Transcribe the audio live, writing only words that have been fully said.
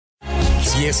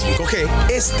y es 5G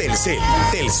es Telcel.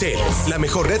 Telcel, la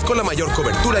mejor red con la mayor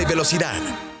cobertura y velocidad.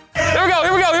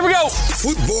 Here we go.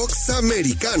 Footbox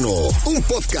Americano, un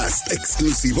podcast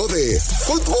exclusivo de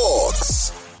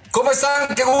Footbox. ¿Cómo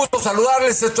están? Qué gusto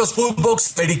saludarles. Esto es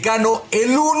Footbox Americano,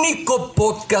 el único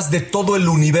podcast de todo el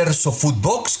universo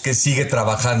Footbox que sigue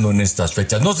trabajando en estas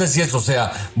fechas. No sé si eso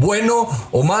sea bueno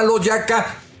o malo,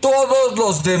 Yaka. Todos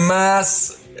los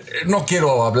demás, no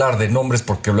quiero hablar de nombres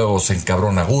porque luego se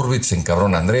encabrona Gurbitz, se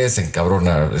encabrona Andrés, se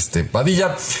encabrona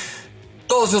Padilla.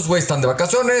 Todos esos güeyes están de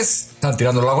vacaciones, están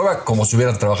tirando la hueva como si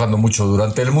hubieran trabajando mucho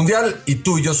durante el Mundial, y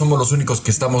tú y yo somos los únicos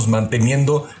que estamos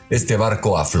manteniendo este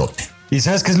barco a flote. ¿Y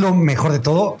sabes qué es lo mejor de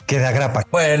todo? Que de agrapa.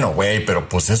 Bueno, güey, pero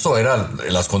pues eso eran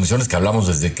las condiciones que hablamos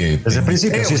desde el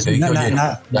principio. Sí, te dije,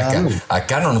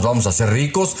 acá no nos vamos a hacer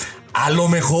ricos, a lo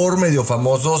mejor medio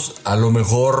famosos, a lo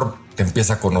mejor te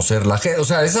empieza a conocer la gente. O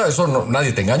sea, eso no,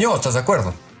 nadie te engañó, ¿estás de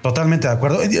acuerdo? Totalmente de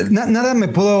acuerdo. Nada me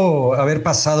pudo haber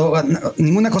pasado,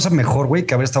 ninguna cosa mejor, güey,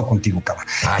 que haber estado contigo, cabrón.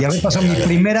 Y haber pasado mi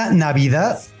primera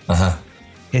Navidad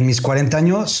en mis 40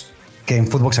 años que en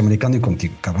Footbox Americano y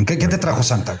contigo, cabrón. ¿Qué te trajo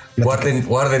Santa?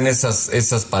 Guarden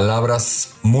esas palabras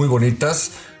muy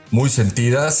bonitas, muy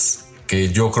sentidas,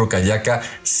 que yo creo que a Yaka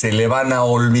se le van a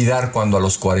olvidar cuando a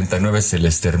los 49 se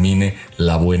les termine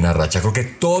la buena racha. Creo que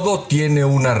todo tiene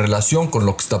una relación con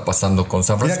lo que está pasando con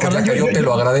San Francisco. Yaka, yo te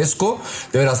lo agradezco,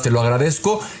 de veras te lo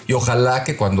agradezco, y ojalá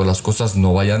que cuando las cosas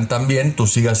no vayan tan bien, tú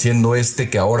sigas siendo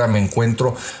que ahora me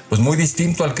encuentro pues muy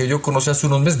distinto al que yo conocí hace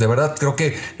unos meses. De verdad, creo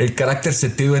que el carácter se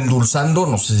te ha ido endulzando,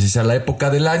 no sé si sea la época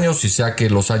del año, si sea que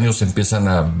los años empiezan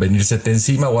a venirsete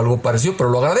encima o algo parecido, pero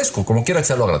lo agradezco, como quiera que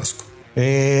sea, lo agradezco.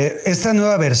 Esta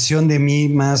nueva versión de mí,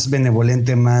 más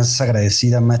benevolente, más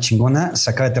agradecida, más chingona, se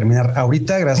acaba de terminar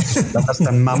ahorita, gracias a tus palabras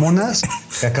tan mamonas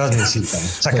que acabas de decir.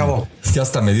 Se acabó. Ya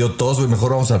hasta me dio tos, güey.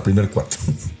 Mejor vamos al primer cuarto.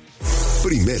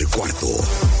 Primer cuarto.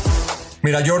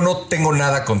 Mira, yo no tengo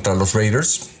nada contra los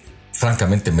Raiders.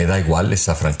 Francamente, me da igual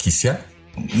esa franquicia.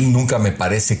 Nunca me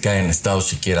parece que hayan estado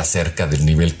siquiera cerca del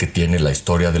nivel que tiene la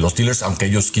historia de los Steelers, aunque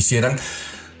ellos quisieran.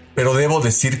 Pero debo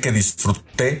decir que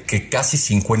disfruté que casi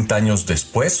 50 años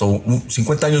después, o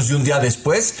 50 años y un día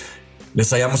después,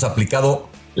 les hayamos aplicado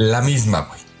la misma,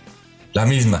 güey. La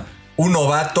misma. Un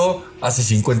novato hace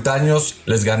 50 años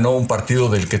les ganó un partido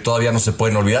del que todavía no se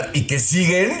pueden olvidar, y que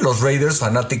siguen los Raiders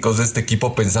fanáticos de este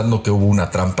equipo pensando que hubo una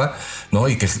trampa, ¿no?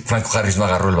 Y que Franco Harris no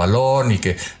agarró el balón y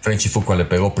que Frenchy Fuqua le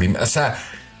pegó primero. O sea,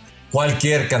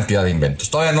 cualquier cantidad de inventos.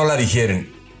 Todavía no la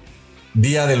digieren.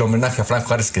 Día del homenaje a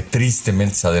Franco Harris, que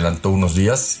tristemente se adelantó unos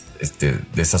días, de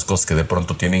esas cosas que de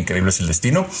pronto tiene increíbles el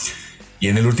destino, y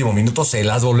en el último minuto se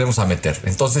las volvemos a meter.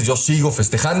 Entonces yo sigo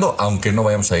festejando, aunque no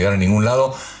vayamos a llegar a ningún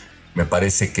lado. Me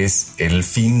parece que es el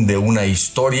fin de una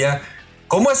historia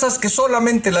como esas que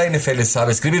solamente la NFL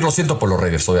sabe escribir. Lo siento por los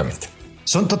Raiders, obviamente.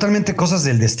 Son totalmente cosas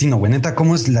del destino, güey. Neta,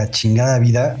 cómo es la chingada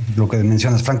vida, lo que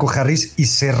mencionas, Franco Harris, y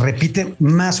se repite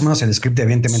más o menos el script,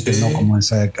 evidentemente no como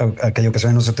aquella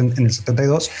ocasión en el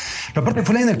 72. Pero aparte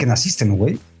fue el año en el que naciste, ¿no,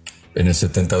 güey? En el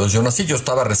 72 yo nací, yo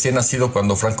estaba recién nacido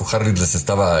cuando Franco Harris les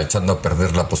estaba echando a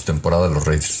perder la postemporada de los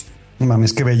Raiders. No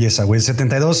mames, qué belleza, güey.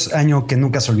 72, año que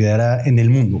nunca se olvidará en el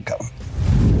mundo, cabrón.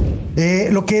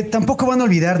 Lo que tampoco van a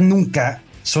olvidar nunca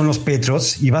son los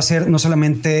Patriots, y va a ser no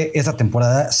solamente esta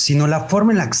temporada, sino la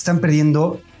forma en la que están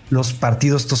perdiendo los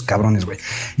partidos estos cabrones, güey.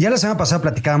 Ya la semana pasada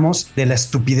platicábamos de la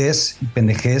estupidez y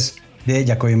pendejez de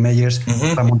Jacoby Meyers,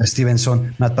 Ramondre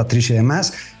Stevenson, Matt Patricia y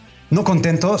demás. No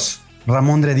contentos,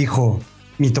 Ramondre dijo,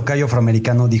 mi tocayo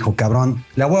afroamericano dijo, cabrón,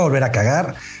 la voy a volver a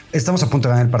cagar, estamos a punto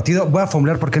de ganar el partido, voy a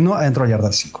fumblar, ¿por qué no? Adentro de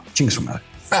yarda 5, chingue su madre.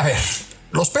 A ver,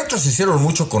 los Patriots hicieron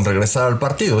mucho con regresar al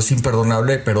partido, es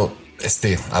imperdonable, pero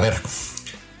a ver,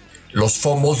 los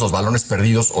fumbles, los balones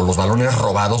perdidos o los balones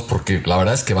robados, porque la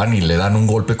verdad es que van y le dan un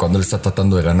golpe cuando él está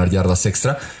tratando de ganar yardas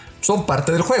extra, son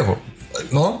parte del juego,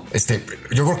 ¿no?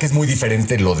 Yo creo que es muy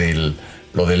diferente lo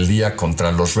del día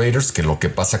contra los Raiders que lo que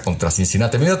pasa contra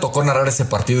Cincinnati. A mí me tocó narrar ese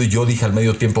partido y yo dije al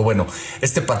medio tiempo, bueno,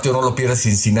 este partido no lo pierde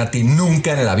Cincinnati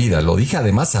nunca en la vida. Lo dije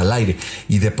además al aire,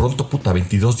 y de pronto,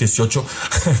 22-18,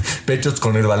 Patriots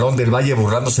con el balón del Valle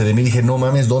burlándose de mí. Dije, no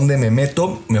mames, ¿dónde me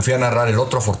meto? Me fui a narrar el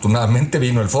otro, afortunadamente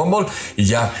vino el fumble y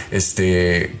ya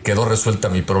quedó resuelta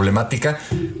mi problemática.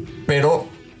 Pero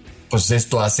pues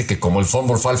esto hace que, como el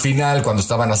fumble fue al final, cuando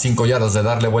estaban a 5 yardas de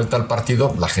darle vuelta al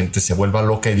partido, la gente se vuelva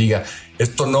loca y diga,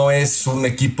 esto no es un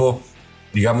equipo,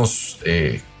 digamos,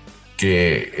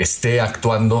 que esté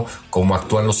actuando como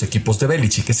actúan los equipos de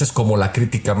Belichick. Esa es como la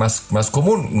crítica más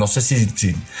común. No sé si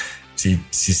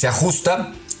se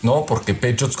ajusta, ¿no? Porque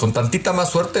Patriots con tantita más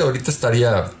suerte ahorita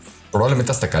estaría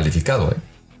probablemente hasta calificado, ¿eh?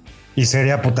 Y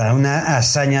sería puta una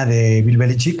hazaña de Bill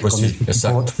Belichick Pues con sí, este equipo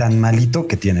exacto. tan malito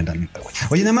que tiene la neta, güey.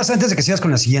 Oye, nada más antes de que sigas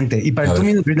con la siguiente y para el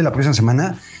turno de la próxima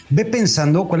semana, ve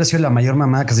pensando cuál ha sido la mayor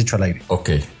mamada que has dicho al aire.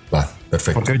 Ok, va,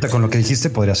 perfecto. Porque ahorita con lo que dijiste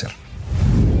podría ser.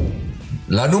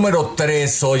 La número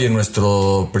 3 hoy en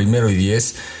nuestro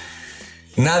 1-10.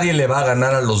 Nadie le va a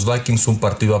ganar a los Vikings un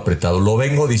partido apretado. Lo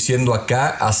vengo diciendo acá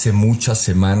hace muchas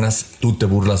semanas. Tú te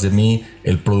burlas de mí,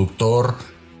 el productor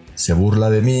se burla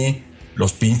de mí.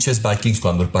 Los pinches Vikings,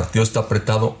 cuando el partido está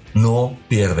apretado, no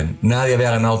pierden. Nadie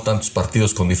había ganado tantos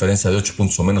partidos con diferencia de 8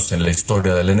 puntos o menos en la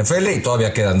historia del NFL y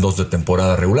todavía quedan 2 de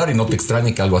temporada regular y no te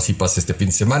extrañe que algo así pase este fin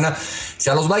de semana. Si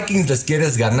a los Vikings les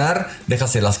quieres ganar,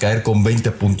 déjaselas caer con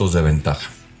 20 puntos de ventaja.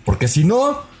 Porque si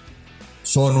no,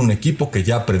 son un equipo que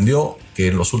ya aprendió que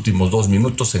en los últimos 2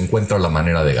 minutos se encuentra la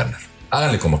manera de ganar.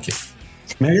 Háganle como quieran.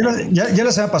 Ya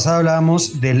la semana pasada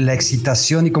hablábamos de la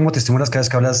excitación y cómo te estimulas cada vez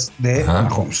que hablas de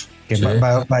Mahomes, que sí.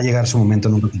 va a llegar su momento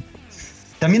en un ratito.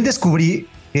 También descubrí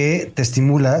que te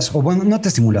estimulas, o bueno, no te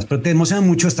estimulas, pero te emociona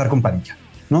mucho estar con Padilla,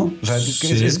 ¿no? O sea,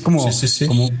 Sí, es como, sí.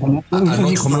 como un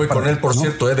hijo más estuve con él, por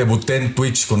cierto, debuté en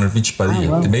Twitch con el pinche Padilla.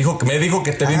 Wow. Me dijo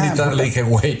que te va a invitar. Le dije,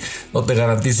 güey, no te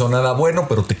garantizo nada bueno,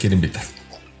 pero te quiero invitar.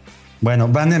 Bueno,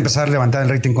 van a empezar a levantar el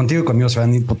rating contigo y conmigo se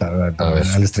van a ir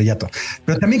al estrellato.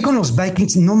 Pero también con los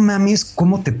Vikings, no mames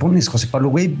cómo te pones, José Pablo,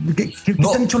 güey. ¿Qué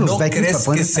te han hecho los Vikings? ¿Crees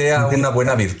que sea una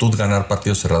buena virtud ganar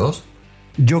partidos cerrados?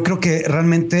 Yo creo que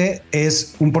realmente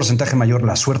es un porcentaje mayor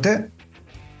la suerte,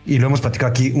 y lo hemos platicado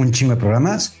aquí un chingo de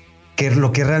programas, que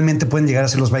lo que realmente pueden llegar a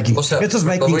ser los Vikings. O sea, estos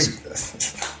Vikings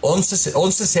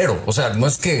 11-0. O sea, no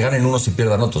es que ganen unos y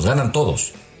pierdan otros, ganan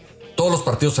todos. Todos los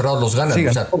partidos cerrados los ganan. Sí,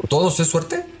 o sea, ¿todos es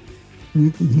suerte?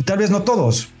 Tal vez no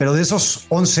todos, pero de esos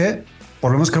 11,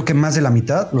 por lo menos creo que más de la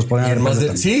mitad los podrían haber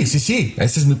perdido. Sí,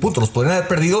 ese es mi punto. Los podrían haber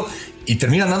perdido y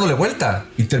terminan dándole vuelta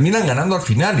y terminan ganando al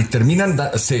final y terminan,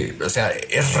 o sea,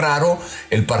 es raro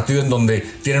el partido en donde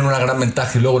tienen una gran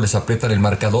ventaja y luego les aprietan el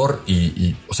marcador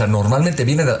y o sea, normalmente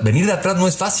venir de atrás no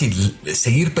es fácil,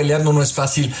 seguir peleando no es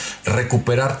fácil,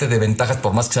 recuperarte de ventajas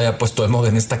por más que se haya puesto de moda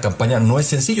en esta campaña no es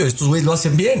sencillo. Estos güeyes lo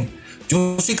hacen bien.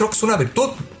 Yo sí creo que es una virtud,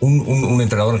 un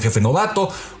entrenador en jefe novato,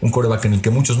 un quarterback en el que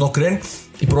muchos no creen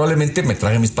y probablemente me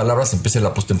trague mis palabras, empiece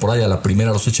la postemporada y a la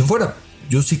primera los echen fuera.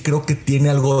 Yo sí creo que tiene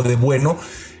algo de bueno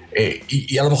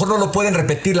y a lo mejor no lo pueden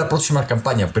repetir la próxima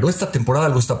campaña, pero esta temporada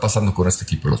algo está pasando con este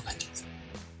equipo de los Vikings.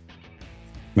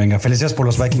 Venga, felicidades por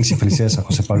los Vikings y felicidades a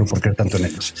José Pablo por creer tanto en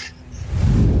ellos.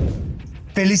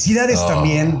 Felicidades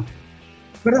también.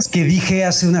 ¿Recuerdas que dije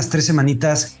hace unas 3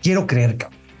 semanitas, quiero creer,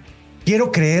 cabrón?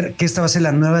 Quiero creer que esta va a ser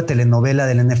la nueva telenovela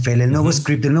del NFL, el nuevo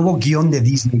script, el nuevo guión de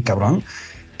Disney, cabrón,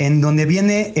 en donde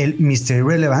viene el Mr.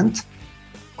 Irrelevant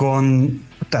con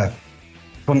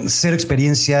cero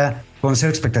experiencia, con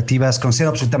cero expectativas, con cero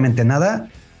absolutamente nada.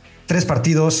 3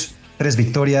 partidos, 3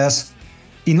 victorias.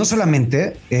 Y no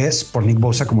solamente es por Nick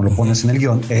Bosa, como lo pones en el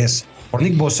guión, es por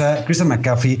Nick Bosa, Christian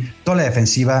McCaffrey, toda la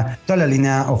defensiva, toda la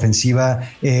línea ofensiva,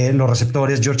 los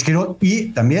receptores, George Kittle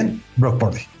y también Brock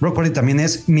Purdy. Brock Purdy también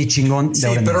es mi chingón de sí,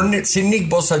 ahora. Pero sin Nick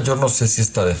Bosa yo no sé si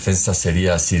esta defensa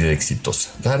sería así de exitosa.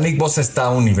 O sea, Nick Bosa está a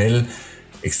un nivel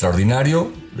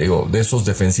extraordinario, digo, de esos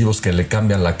defensivos que le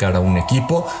cambian la cara a un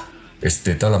equipo.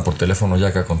 Te hablan por teléfono,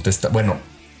 ya que contesta. Bueno,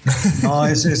 no,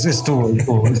 es tu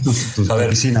a ver,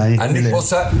 oficina ahí. A Nick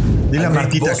Bosa, dile a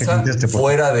Martita que conteste.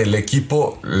 Fuera del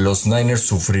equipo, los Niners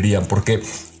sufrirían porque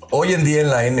hoy en día en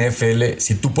la NFL,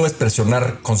 si tú puedes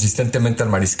presionar consistentemente al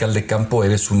mariscal de campo,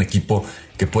 eres un equipo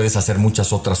que puedes hacer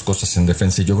muchas otras cosas en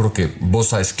defensa. Y yo creo que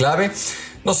Bosa es clave.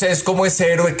 No sé, es como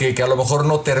ese héroe que a lo mejor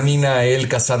no termina él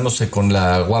casándose con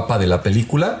la guapa de la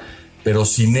película, pero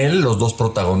sin él los 2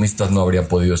 protagonistas no habrían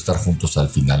podido estar juntos al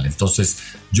final. Entonces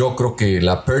yo creo que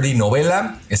la Purdy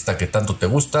novela, esta que tanto te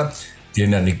gusta,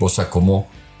 tiene a Nick Bosa como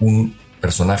un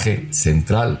personaje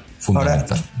central,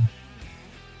 fundamental. Ahora,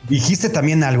 dijiste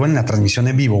también algo en la transmisión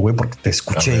en vivo, güey, porque te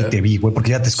escuché y te vi, güey, porque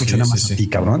ya te escucho nada más a ti,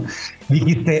 cabrón.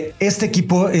 Dijiste, este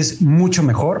equipo es mucho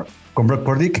mejor con Brock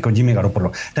Purdy que con Jimmy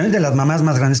Garoppolo. También de las mamás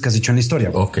más grandes que has dicho en la historia,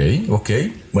 güey. Ok.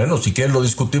 Bueno, si quieres lo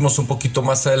discutimos un poquito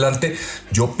más adelante.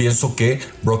 Yo pienso que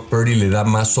Brock Purdy le da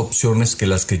más opciones que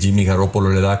las que Jimmy Garoppolo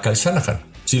le da a Kyle Shanahan.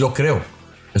 Sí lo creo.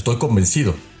 Estoy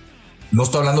convencido. No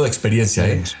estoy hablando de experiencia,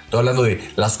 Estoy hablando de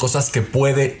las cosas que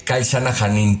puede Kyle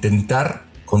Shanahan intentar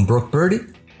con Brock Purdy.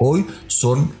 Hoy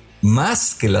son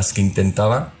más que las que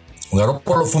intentaba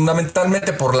Garoppolo,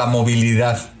 fundamentalmente por la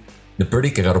movilidad de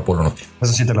Purdy que Garoppolo no tiene.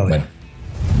 Eso sí te lo doy. Bueno,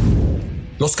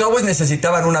 los Cowboys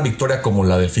necesitaban una victoria como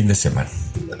la del fin de semana.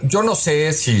 Yo no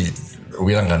sé si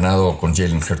hubieran ganado con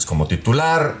Jalen Hurts como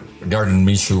titular, Gardner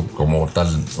Minshew como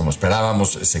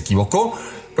esperábamos, se equivocó.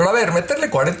 Pero a ver, meterle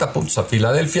 40 puntos a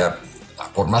Filadelfia,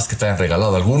 por más que te hayan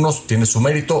regalado algunos, tiene su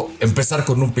mérito. Empezar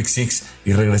con un pick six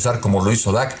y regresar como lo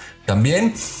hizo Dak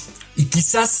también. Y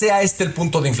quizás sea este el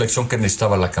punto de inflexión que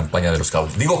necesitaba la campaña de los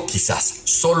Cowboys. Digo quizás,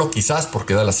 solo quizás,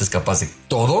 porque Dallas es capaz de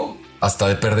todo, hasta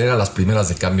de perder a las primeras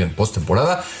de cambio en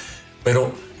postemporada.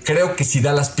 Pero creo que si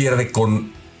Dallas pierde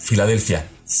con Filadelfia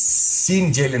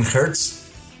sin Jalen Hurts,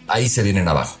 ahí se vienen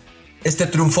abajo. Este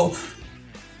triunfo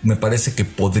me parece que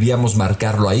podríamos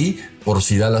marcarlo ahí por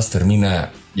si Dallas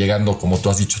termina llegando, como tú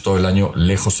has dicho, todo el año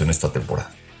lejos en esta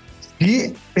temporada.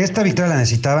 Y esta victoria la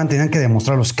necesitaban, tenían que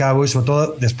demostrar a los Cowboys, sobre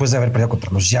todo después de haber perdido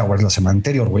contra los Jaguars la semana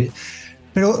anterior, güey.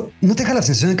 Pero no te deja la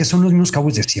sensación de que son los mismos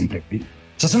Cowboys de siempre, güey. O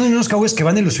sea, son los mismos Cowboys que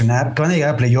van a ilusionar, que van a llegar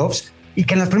a playoffs y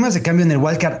que en las primeras de cambio en el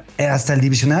wildcard hasta el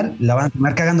divisional la van a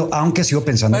terminar cagando, aunque sigo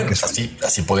pensando que eso.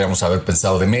 Así podríamos haber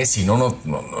pensado de Messi, ¿no?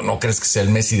 No crees que sea el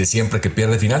Messi de siempre que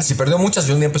pierde finales. Si perdió muchas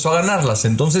y un día empezó a ganarlas.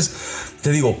 Entonces,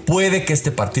 te digo, puede que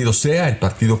este partido sea el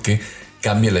partido que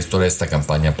cambie la historia de esta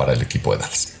campaña para el equipo de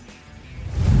Dallas.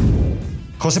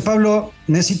 José Pablo,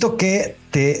 necesito que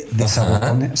te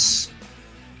desabotones,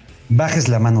 bajes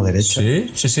la mano derecha.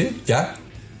 Sí, ya.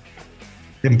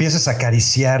 Empieces a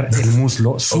acariciar el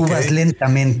muslo, subas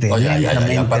lentamente. Ya,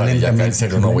 en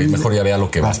serio, no, güey. Mejor ya vea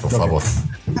lo que vas, por favor.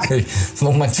 Okay.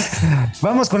 No manches.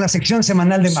 Vamos con la sección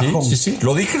semanal de Mahomes. Sí.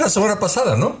 Lo dije la semana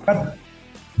pasada, ¿no?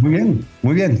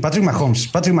 Muy bien. Patrick Mahomes.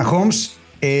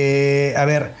 A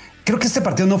ver, creo que este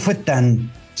partido no fue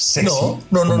tan sexy.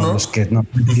 No. Los que no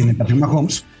tiene Patrick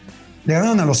Mahomes. Le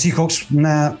ganaron a los Seahawks,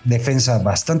 una defensa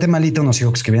bastante malita, unos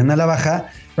Seahawks que vienen a la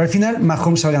baja, pero al final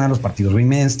Mahomes va a ganar los partidos.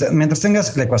 Mientras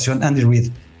tengas la ecuación Andy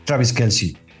Reid, Travis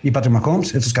Kelce y Patrick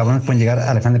Mahomes, estos cabrones pueden llegar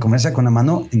a la final de conferencia con una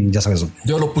mano en ya sabes dónde.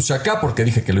 Yo lo puse acá porque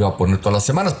dije que lo iba a poner todas las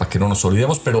semanas para que no nos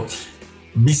olvidemos, pero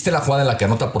 ¿viste la jugada en la que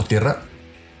anota por tierra?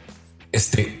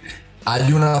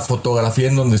 Hay una fotografía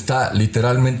en donde está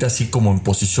literalmente así como en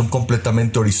posición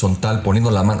completamente horizontal, poniendo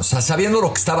la mano, o sea, sabiendo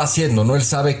lo que estaba haciendo, ¿no? Él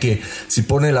sabe que si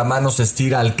pone la mano, se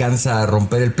estira, alcanza a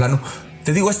romper el plano.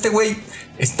 Te digo, este güey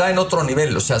está en otro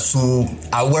nivel, o sea, su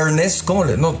awareness,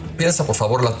 piensa por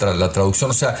favor la traducción,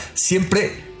 o sea,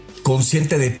 siempre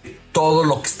consciente de todo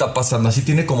lo que está pasando, así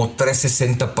tiene como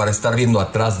 360 para estar viendo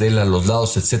atrás de él, a los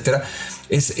lados, etcétera.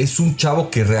 Es un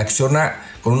chavo que reacciona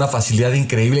con una facilidad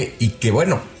increíble y que,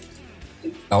 bueno,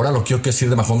 ahora lo que quiero decir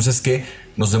de Mahomes es que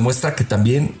nos demuestra que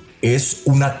también es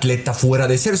un atleta fuera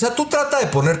de serie. O sea, tú trata de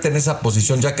ponerte en esa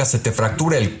posición ya que se te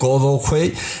fractura el codo,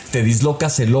 güey, te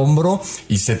dislocas el hombro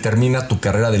y se termina tu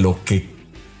carrera de lo que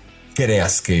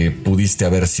creas que pudiste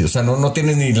haber sido. O sea, no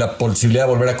tienes ni la posibilidad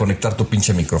de volver a conectar tu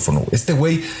pinche micrófono. Este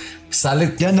güey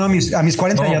sale... Ya no, a mis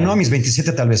 40, ya no, a mis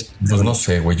 27 tal vez. Pues no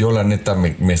sé, güey, yo la neta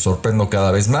me sorprendo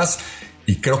cada vez más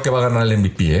y creo que va a ganar el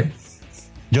MVP, ¿eh?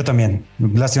 Yo también.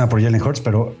 Lástima por Jalen Hurts,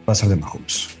 pero va a ser de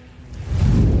Mahomes.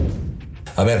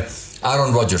 A ver,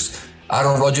 Aaron Rodgers.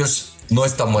 Aaron Rodgers no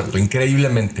está muerto,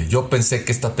 increíblemente. Yo pensé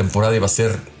que esta temporada iba a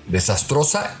ser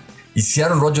desastrosa. Y si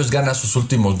Aaron Rodgers gana sus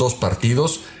últimos 2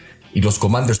 partidos y los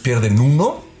Commanders pierden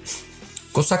 1,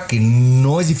 cosa que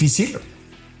no es difícil,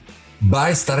 va a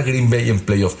estar Green Bay en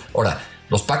playoff. Ahora,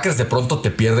 los Packers de pronto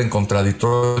te pierden contra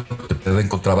Detroit, te pierden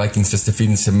contra Vikings este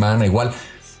fin de semana, igual.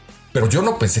 Pero yo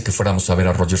no pensé que fuéramos a ver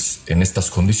a Rodgers en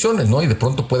estas condiciones, ¿no? Y de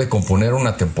pronto puede componer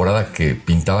una temporada que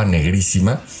pintaba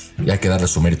negrísima y hay que darle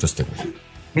su mérito a este güey.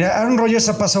 Mira, Aaron Rodgers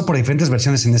ha pasado por diferentes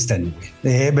versiones en este año,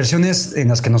 güey. Versiones en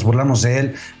las que nos burlamos de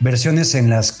él, versiones en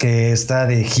las que está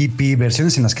de hippie,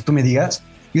 versiones en las que tú me digas.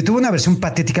 Yo tuve una versión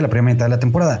patética la primera mitad de la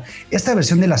temporada. Esta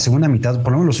versión de la segunda mitad,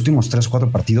 por lo menos los últimos 3 o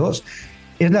 4 partidos,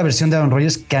 es la versión de Aaron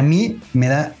Rodgers que a mí me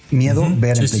da miedo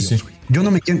ver en playoffs. Sí. Yo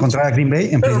no me quiero encontrar a Green Bay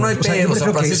en playoffs. Pero no hay pedo,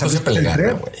 San Francisco siempre le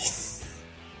gana, güey.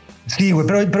 Sí, güey,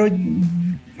 pero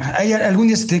algún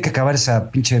día se tiene que acabar esa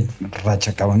pinche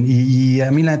racha, cabrón. Y a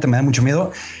mí la neta me da mucho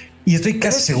miedo. Y estoy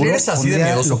casi seguro. ¿Eres así de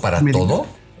miedoso para todo?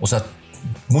 O sea,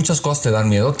 muchas cosas te dan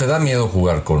miedo. Te da miedo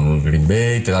jugar con Green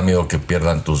Bay, te da miedo que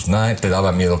pierdan tus Knights, te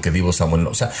daba miedo que Divo Samuel.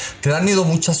 O sea, te dan miedo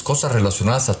muchas cosas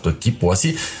relacionadas a tu equipo.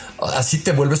 ¿Así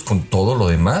te vuelves con todo lo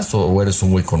demás o eres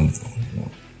un güey con...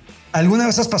 ¿Alguna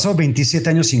vez has pasado 27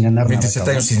 años sin ganar 27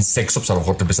 nada, años sin sexo, pues a lo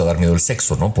mejor te empieza a dar miedo el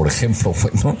sexo, ¿no? Por ejemplo,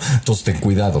 ¿no? Entonces ten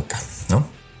cuidado, ¿no?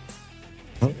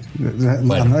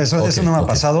 Bueno, eso no me ha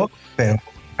pasado,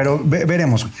 pero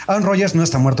veremos. Aaron Rodgers no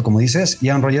está muerto, como dices, y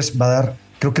Aaron Rodgers va a dar,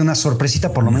 creo que una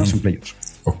sorpresita por lo menos en playoffs.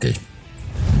 Ok.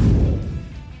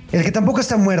 El que tampoco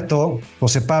está muerto,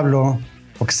 José Pablo,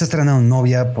 porque está estrenando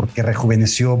novia, porque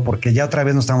rejuveneció, porque ya otra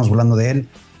vez nos estamos burlando de él,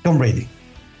 Tom Brady.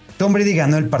 Tom Brady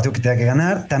ganó el partido que tenía que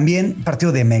ganar. También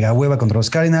partido de mega hueva contra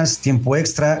los Cardinals, tiempo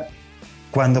extra,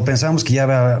 cuando pensábamos que ya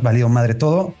había valido madre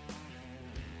todo.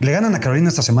 Le ganan a Carolina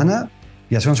esta semana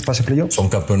y hacemos pase playoff. Son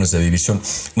campeones de división.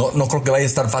 No creo que vaya a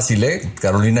estar fácil, ¿eh?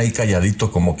 Carolina ahí calladito,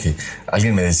 como que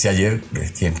alguien me decía ayer,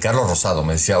 Carlos Rosado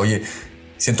me decía, oye,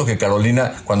 siento que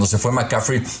Carolina, cuando se fue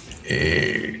McCaffrey,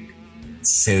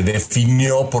 se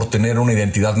definió por tener una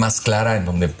identidad más clara en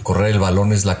donde correr el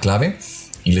balón es la clave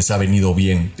y les ha venido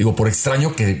bien. Digo, por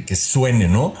extraño que suene,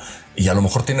 ¿no? Y a lo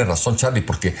mejor tiene razón Charlie,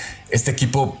 porque este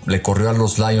equipo le corrió a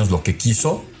los Lions lo que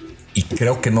quiso y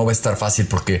creo que no va a estar fácil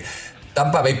porque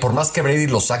Tampa Bay, por más que Brady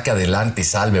lo saque adelante y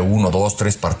salve 1, 2,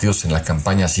 3 partidos en la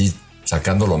campaña así,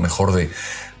 sacando lo mejor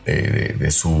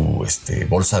de su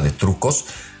bolsa de trucos,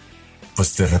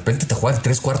 pues de repente te juegan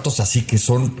 3 cuartos así que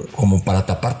son como para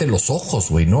taparte los ojos,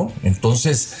 güey, ¿no?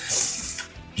 Entonces,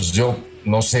 pues yo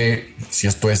no sé si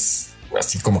esto es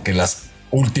así como que las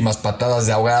últimas patadas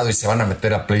de ahogado y se van a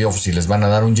meter a playoffs y les van a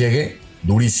dar un llegue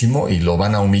durísimo y lo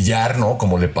van a humillar, ¿no?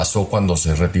 Como le pasó cuando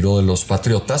se retiró de los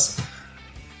Patriotas.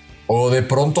 O de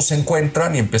pronto se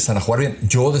encuentran y empiezan a jugar bien.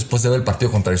 Yo después de ver el partido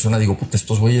contra Arizona digo, puta,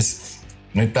 estos güeyes,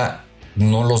 neta,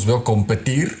 no los veo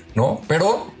competir, ¿no?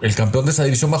 Pero el campeón de esa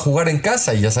división va a jugar en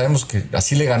casa y ya sabemos que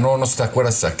así le ganó, no sé si te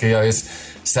acuerdas, aquella vez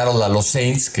Seattle a los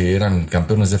Saints, que eran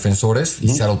campeones defensores, y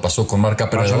Seattle pasó con marca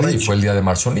perdedora y fue el día de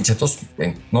Marshawn Lynch. Entonces,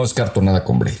 no descarto nada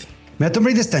con Brady. Mira, Tom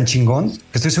Brady es tan chingón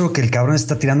que estoy seguro que el cabrón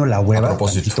está tirando la hueva a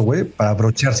propósito, güey, para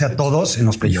abrocharse a todos en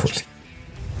los playoffs.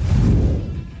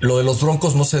 Lo de los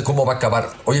Broncos no sé cómo va a acabar.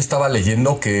 Hoy estaba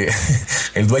leyendo que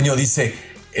el dueño dice,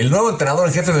 el nuevo entrenador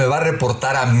en jefe me va a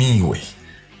reportar a mí, güey,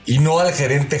 y no al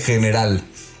gerente general.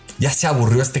 Ya se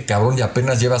aburrió este cabrón y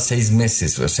apenas lleva 6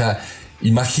 meses. O sea,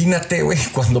 imagínate, güey,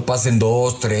 cuando pasen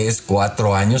 2, 3,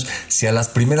 4 años, si a las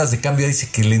primeras de cambio dice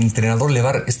que el entrenador le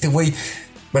va... Este güey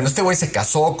se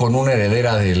casó con una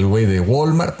heredera del güey de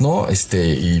Walmart, ¿no? Y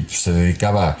se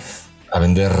dedicaba a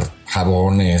vender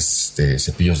jabones,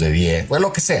 cepillos de dientes, bueno,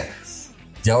 lo que sea.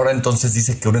 Y ahora entonces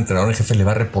dice que un entrenador en jefe le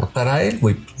va a reportar a él,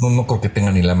 güey. No creo que tenga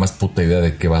ni la más puta idea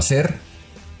de qué va a hacer.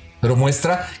 Pero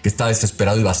muestra que está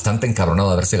desesperado y bastante encabronado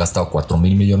de haberse gastado $4,000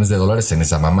 millones en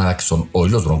esa mamada que son hoy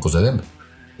los Broncos de Denver.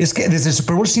 Es que desde el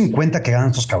Super Bowl 50 que ganan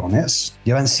estos cabrones,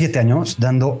 llevan 7 años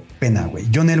dando pena, güey.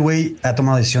 John Elway ha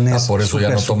tomado decisiones. Por eso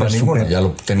ya no toma ninguna, ya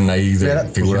lo tienen ahí de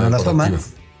figura deportiva.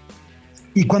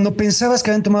 Y cuando pensabas que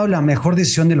habían tomado la mejor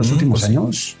decisión de los últimos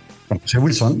años, con José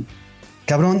Wilson,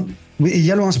 cabrón, y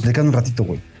ya lo vamos a explicar en un ratito,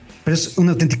 güey, pero es un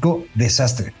auténtico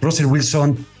desastre. Russell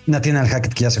Wilson, Nathaniel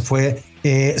Hackett que ya se fue,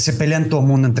 se pelean todo el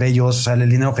mundo entre ellos, o sea, el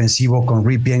línea ofensivo con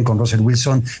Ripien, con Russell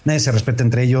Wilson, nadie se respeta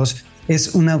entre ellos.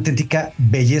 Es una auténtica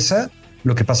belleza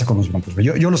lo que pasa con los Broncos.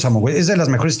 Yo los amo, güey. Es de las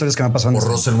mejores historias que me han pasado. Por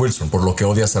Russell Wilson, por lo que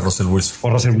odias a Russell Wilson.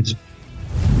 Por Russell Wilson.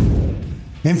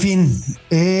 En fin,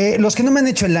 los que no me han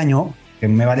hecho el año, que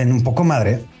me valen un poco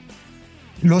madre,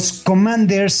 los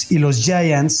Commanders y los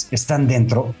Giants están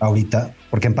dentro ahorita,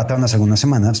 porque empataron hace algunas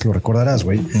semanas, lo recordarás,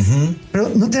 güey.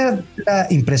 Pero ¿no te da la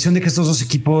impresión de que estos dos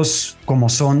equipos, como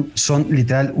son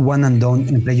literal one and done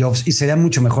en playoffs y sería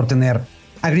mucho mejor tener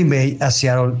a Green Bay, a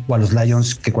Seattle o a los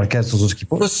Lions que cualquiera de estos dos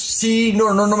equipos? Pues sí,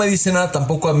 no me dice nada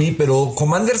tampoco a mí, pero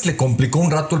Commanders le complicó un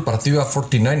rato el partido a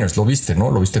 49ers, lo viste, ¿no?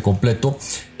 Lo viste completo.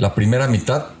 La primera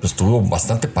mitad pues estuvo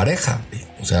bastante pareja,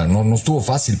 o sea, no estuvo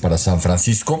fácil para San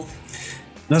Francisco.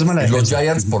 No es mala defensa. Los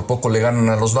Giants por poco le ganan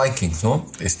a los Vikings, ¿no?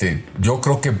 Yo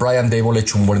creo que Brian Daboll ha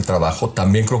hecho un buen trabajo.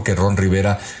 También creo que Ron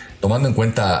Rivera, tomando en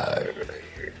cuenta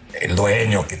el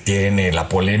dueño que tiene, la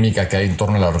polémica que hay en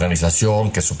torno a la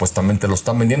organización, que supuestamente lo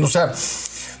están vendiendo. O sea,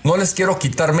 no les quiero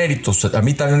quitar méritos. A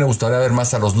mí también me gustaría ver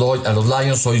más a los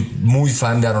Lions. Soy muy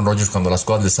fan de Aaron Rodgers cuando las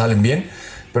cosas le salen bien.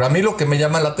 Pero a mí lo que me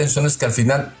llama la atención es que al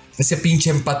final, ese pinche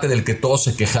empate del que todos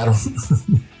se quejaron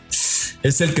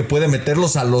es el que puede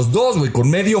meterlos a los dos, güey, con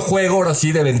medio juego ahora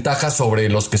sí de ventaja sobre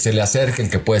los que se le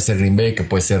acerquen, que puede ser Green Bay, que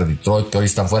puede ser Detroit, que hoy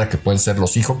están fuera, que pueden ser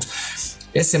los Seahawks.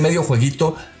 Ese medio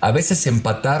jueguito, a veces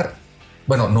empatar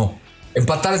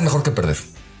es mejor que perder.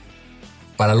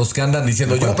 Para los que andan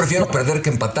diciendo, yo prefiero perder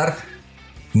que empatar,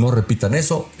 no repitan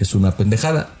eso, es una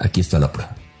pendejada, aquí está la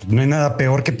prueba. No hay nada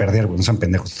peor que perder, güey, no sean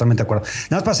pendejos, totalmente de acuerdo.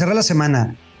 Nada más para cerrar la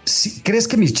semana, ¿crees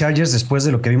que mis Chargers, después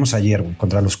de lo que vimos ayer, güey,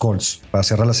 contra los Colts, para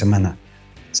cerrar la semana,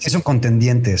 sí son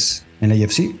contendientes en la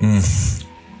AFC?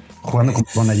 Jugando como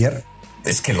con ayer.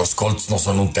 Es que los Colts no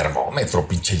son un termómetro,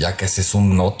 pinche, ya que ese es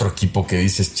un otro equipo que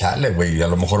dices, chale, güey, a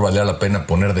lo mejor valía la pena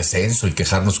poner descenso y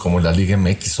quejarnos como en la Liga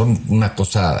MX. Son una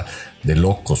cosa de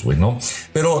locos, güey, ¿no?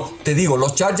 Pero te digo,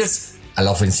 los Chargers a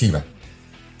la ofensiva,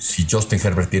 si Justin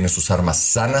Herbert tiene sus armas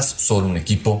sanas, son un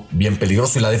equipo bien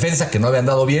peligroso. Y la defensa, que no había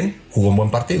andado bien, jugó un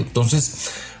buen partido.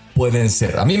 Entonces, pueden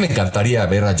ser. A mí me encantaría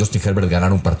ver a Justin Herbert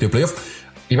ganar un partido de playoff.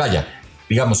 Y vaya,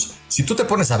 digamos, si tú te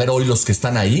pones a ver hoy los que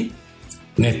están ahí,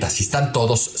 neta, si están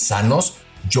todos sanos,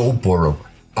 Joe Burrow,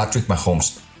 Patrick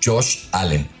Mahomes, Josh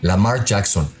Allen, Lamar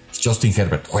Jackson, Justin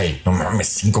Herbert. Güey, no mames,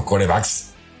 5 quarterbacks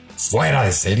fuera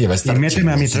de serie. Va a estar y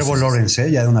méteme a mi Trevor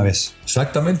Lawrence, ya de una vez.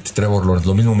 Exactamente, Trevor Lawrence.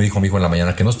 Lo mismo me dijo mi hijo en la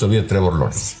mañana, que no se te olvide Trevor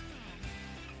Lawrence.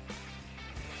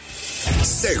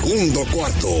 Segundo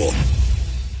cuarto.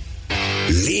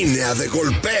 Línea de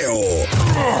golpeo.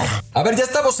 A ver, ya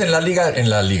estamos en la liga.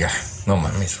 No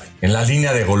mames, güey. En la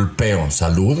línea de golpeo.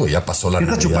 Saludo, ya pasó la ¿Qué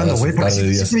estás chupando, güey? Porque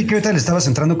sí vi que ahorita le estabas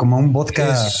entrando como a un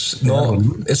vodka.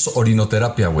 Es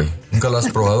orinoterapia, güey. ¿Nunca lo has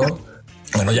probado?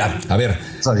 Bueno, ya, a ver.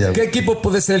 ¿Qué equipo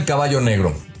puede ser el caballo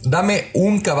negro? Dame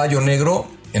un caballo negro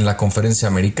en la conferencia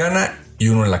americana y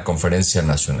uno en la conferencia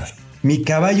nacional. Mi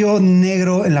caballo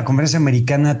negro en la conferencia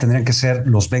americana tendrían que ser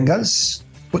los Bengals.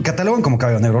 Catalogan como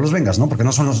caballo negro los Bengals, ¿no? Porque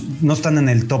no están en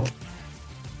el top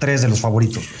 3 de los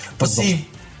favoritos. Pues sí,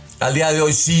 al día de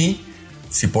hoy sí.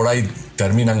 Si por ahí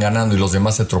terminan ganando y los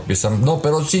demás se tropiezan. No,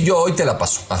 pero sí, yo hoy te la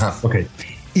paso. Ajá. Ok.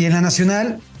 Y en la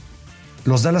nacional,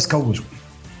 los Dallas Cowboys, güey.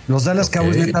 Los Dallas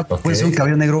Cowboys, neta, puede ser un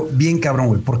caballo negro bien cabrón,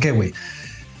 güey. ¿Por qué, güey?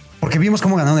 Porque vimos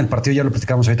cómo ganaron el partido, ya lo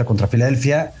platicamos ahorita contra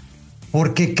Filadelfia.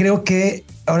 Porque creo que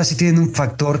ahora sí tienen un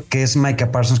factor que es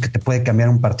Micah Parsons, que te puede cambiar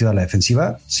un partido a la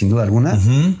defensiva, sin duda alguna.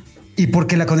 Uh-huh. Y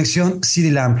porque la conexión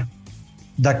CeeDee Lamb,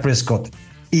 Dak Prescott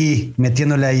y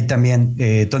metiéndole ahí también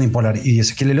Tony Pollard y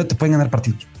Ezequiel Elliott te pueden ganar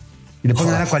partidos. Y le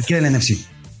pueden ganar a cualquiera del NFC.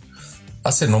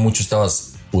 Hace no mucho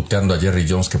estabas puteando a Jerry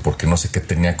Jones que porque no sé qué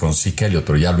tenía con Zeke Elliott,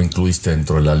 pero ya lo incluiste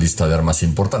dentro de la lista de armas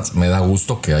importantes. Me da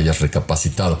gusto que hayas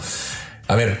recapacitado.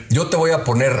 A ver, yo te voy a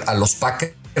poner a los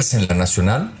Packers en la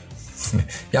nacional.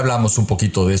 Ya hablamos un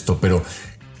poquito de esto, pero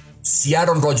si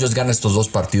Aaron Rodgers gana estos 2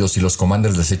 partidos y los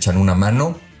Commanders les echan una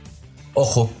mano,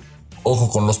 ojo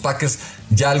con los Packers.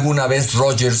 Ya alguna vez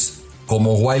Rodgers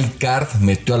como wild card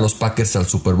metió a los Packers al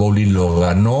Super Bowl y lo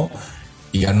ganó,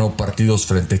 y ganó partidos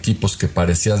frente a equipos que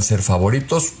parecían ser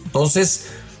favoritos. Entonces,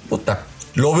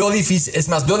 lo veo difícil. Es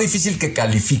más, veo difícil que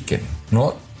califiquen,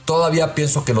 ¿no? Todavía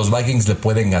pienso que los Vikings le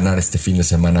pueden ganar este fin de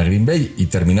semana a Green Bay y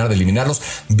terminar de eliminarlos.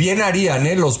 Bien harían,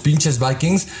 los pinches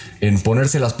Vikings en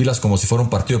ponerse las pilas como si fuera un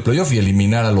partido de playoff y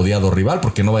eliminar al odiado rival,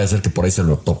 porque no vaya a ser que por ahí se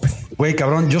lo topen. Güey,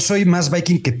 cabrón, yo soy más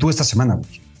Viking que tú esta semana,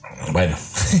 güey. Bueno,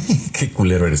 qué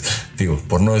culero eres. Digo,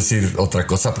 por no decir otra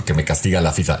cosa, porque me castiga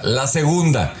la FIFA. La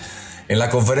segunda, en la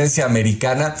conferencia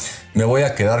americana, me voy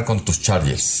a quedar con tus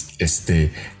Chargers.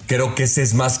 Creo que ese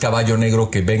es más caballo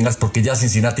negro que Bengals, porque ya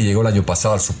Cincinnati llegó el año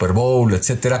pasado al Super Bowl,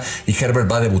 etcétera, y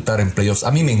Herbert va a debutar en playoffs.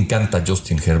 A mí me encanta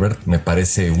Justin Herbert, me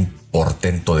parece un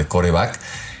portento de quarterback,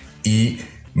 y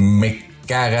me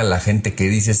caga la gente que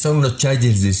dice son los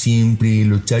Chargers de siempre,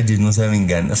 los Chargers no saben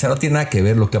ganar. O sea, no tiene nada que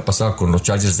ver lo que ha pasado con los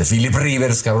Chargers de Philip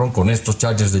Rivers, cabrón, con estos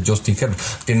Chargers de Justin Herbert.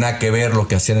 No tiene nada que ver lo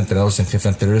que hacían entrenadores en jefe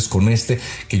anteriores con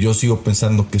que yo sigo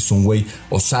pensando que es un güey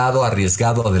osado,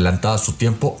 arriesgado, adelantado a su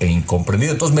tiempo e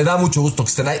incomprendido. Entonces me da mucho gusto que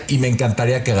estén ahí y me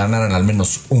encantaría que ganaran al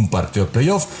menos un partido de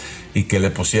playoff y que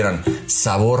le pusieran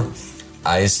sabor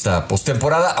a esta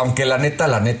postemporada, aunque la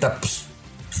neta, pues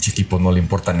equipo no le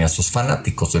importa ni a sus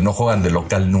fanáticos, no juegan de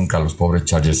local nunca los pobres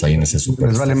Chargers ahí en ese Super.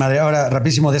 Pues vale madre. Ahora,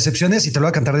 rapidísimo, decepciones, y te lo voy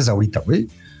a cantar desde ahorita, güey.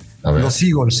 Los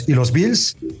Eagles y los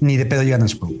Bills ni de pedo llegan al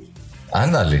Super Bowl.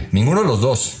 Ándale, ninguno de los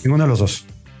dos. Ninguno de los dos.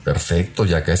 Perfecto,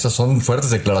 ya que esas son fuertes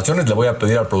declaraciones, le voy a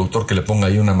pedir al productor que le ponga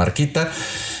ahí una marquita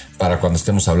para cuando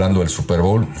estemos hablando del Super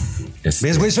Bowl.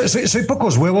 ¿Ves, güey? Soy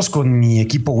pocos huevos con mi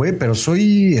equipo, güey, pero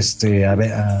soy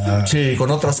sí,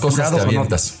 con otras cosas te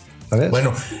avientas.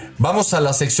 Bueno, vamos a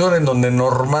la sección en donde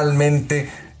normalmente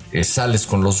sales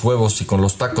con los huevos y con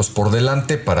los tacos por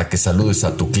delante para que saludes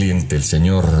a tu cliente, el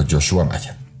señor Joshua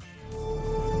Maya.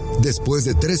 Después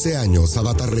de 13 años,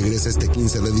 Avatar regresa este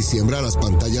 15 de diciembre a las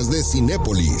pantallas de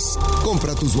Cinépolis.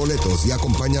 Compra tus boletos y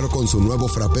acompáñalo con su nuevo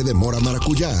frappé de mora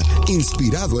maracuyá,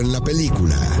 inspirado en la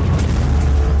película.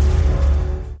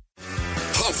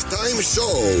 Halftime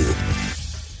Show.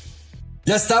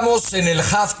 Ya estamos en el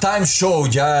Halftime Show,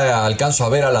 ya alcanzo a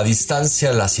ver a la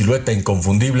distancia la silueta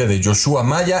inconfundible de Joshua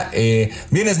Maya.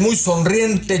 Vienes muy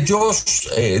sonriente, Josh,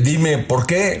 dime por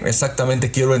qué,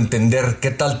 exactamente quiero entender qué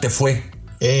tal te fue.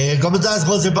 ¿Cómo estás,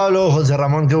 José Pablo, José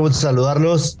Ramón? Qué gusto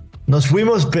saludarlos. Nos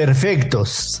fuimos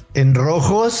perfectos, en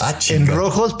rojos,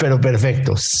 pero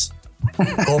perfectos.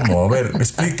 ¿Cómo? A ver,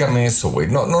 explícame eso, güey.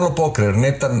 No lo puedo creer,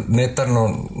 neta,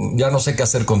 no, ya no sé qué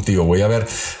hacer contigo, güey. A ver,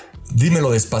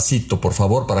 dímelo despacito, por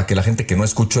favor, para que la gente que no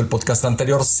escuchó el podcast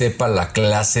anterior sepa la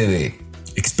clase de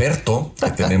experto que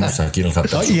tenemos aquí en el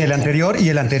Halftime Show. Y el anterior.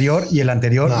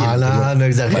 No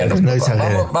exageres, no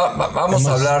exageres. Vamos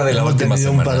a hablar de la última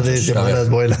semana. Un par de semanas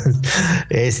buenas.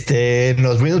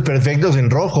 Nos fuimos perfectos en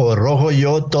rojo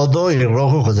yo todo y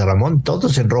rojo José Ramón,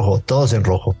 todos en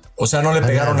rojo. O sea, no le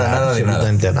pegaron a nada de nada.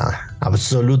 Absolutamente a nada.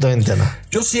 absolutamente nada.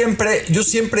 Yo siempre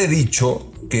he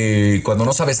dicho que cuando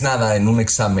no sabes nada en un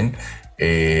examen,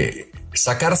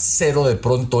 sacar 0 de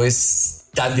pronto es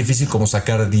tan difícil como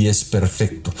sacar 10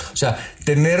 perfecto. O sea,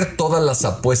 tener todas las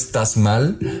apuestas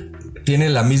mal tiene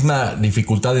la misma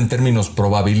dificultad en términos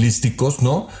probabilísticos,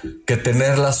 ¿no? Que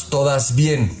tenerlas todas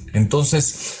bien.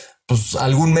 Entonces, pues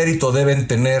algún mérito deben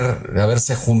tener de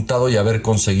haberse juntado y haber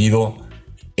conseguido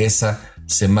esa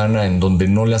semana en donde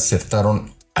no le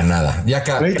acertaron a nada. Y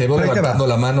acá te veo levantando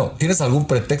la mano. ¿Tienes algún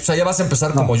pretexto? O sea, ¿ya vas a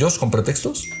empezar como Josh con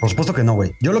pretextos? Por supuesto que no,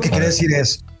 güey. Yo lo que quería decir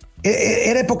es,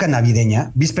 era época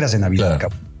navideña, vísperas de Navidad, Claro.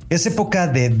 cabrón. Es época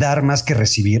de dar más que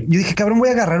recibir. Yo dije, cabrón, voy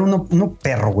a agarrar uno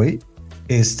perro, güey,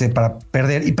 para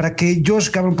perder y para que Josh,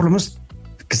 cabrón, por lo menos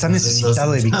que está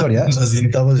necesitado de victoria, Nos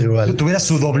sintamos igual. tuviera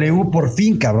su W por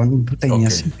fin, cabrón.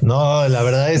 Ok. No, la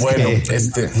verdad es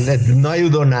que no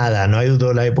ayudó nada, no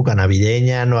ayudó la época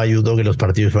navideña, no ayudó que los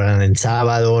partidos fueran en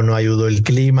sábado, no ayudó el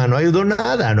clima, no ayudó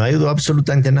nada, no ayudó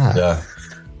absolutamente nada. Ya.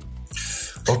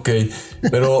 Ok,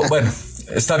 pero bueno,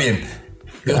 está bien.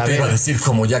 Yo te iba a decir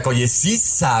como Jack, oye, sí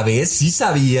sabías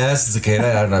que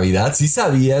era Navidad, sí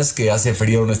sabías que hace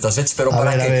frío en estas fechas, pero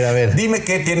A ver. Dime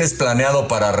qué tienes planeado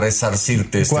para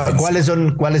resarcirte. ¿Cuáles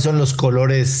son los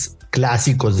colores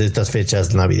clásicos de estas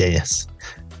fechas navideñas?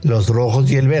 Los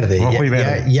rojos y el verde. Rojo y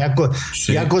verde. Ya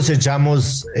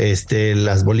cosechamos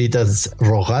las bolitas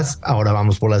rojas, ahora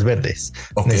vamos por las verdes.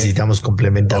 Okay. Necesitamos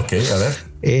complementar. Ok, a ver.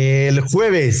 El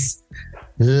jueves.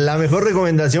 La mejor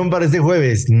recomendación para este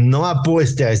jueves, no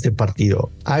apueste a este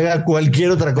partido. Haga cualquier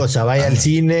otra cosa. Vaya al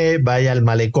cine, vaya al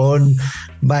malecón,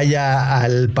 vaya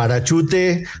al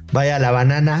parachute, vaya a la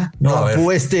banana. No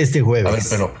apueste este jueves. A ver,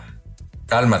 pero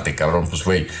cálmate, cabrón. Pues,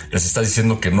 güey, les está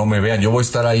diciendo que no me vean. Yo voy a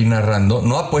estar ahí narrando.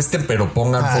 No apuesten, pero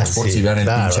pongan Fox Sports y vean el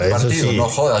pinche partido. Sí. No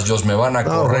jodas, Dios, me van a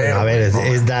correr. Bueno, a ver,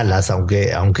 es Dallas,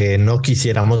 aunque no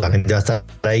quisiéramos, la gente va a estar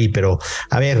ahí. Pero,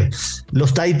 a ver,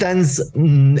 los Titans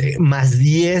más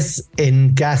 10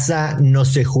 en casa no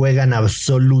se juegan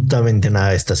absolutamente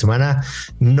nada esta semana.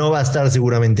 No va a estar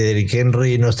seguramente Derrick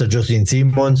Henry, no está Justin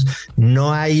Simmons.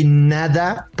 No hay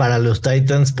nada para los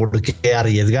Titans por qué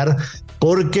arriesgar,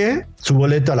 porque su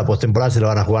boleto a la postemporada se lo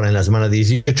van a jugar en la semana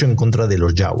 18 en contra de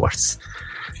los Jaguars.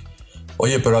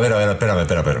 Oye, pero a ver,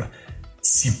 espérame.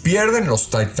 Si pierden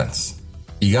los Titans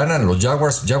y ganan los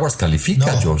Jaguars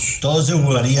califica, Josh. Todo se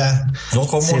jugaría. No,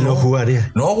 ¿cómo se no? lo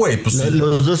jugaría. No, güey, pues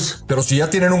los dos. Pero si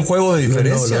ya tienen un juego de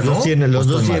diferencia, los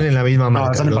dos tienen la misma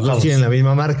marca. Los dos tienen la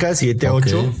misma marca, 7-8.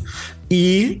 Okay.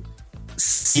 Y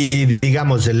si,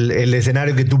 digamos, el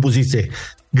escenario que tú pusiste,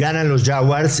 ganan los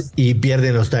Jaguars y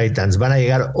pierden los Titans, van a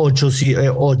llegar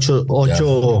 8-7,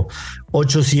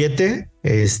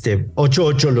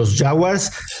 8-8 los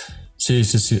Jaguars. Sí.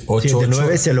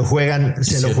 7-9 se lo juegan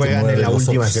en la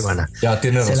última semana. Ya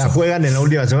tiene razón. Se la juegan en la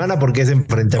última semana porque es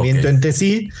enfrentamiento entre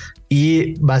sí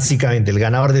y básicamente el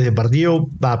ganador de ese partido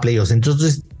va a playoffs.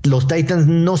 Entonces los Titans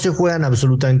no se juegan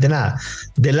absolutamente nada.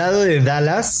 Del lado de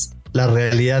Dallas, la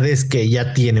realidad es que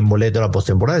ya tienen boleto a la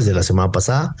postemporada desde la semana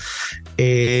pasada.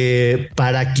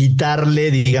 Para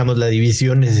quitarle, digamos, la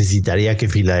división necesitaría que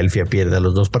Filadelfia pierda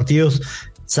los dos partidos.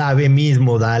 Sabe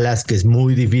mismo Dallas que es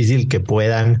muy difícil que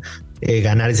puedan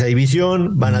ganar esa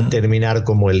división. Van a terminar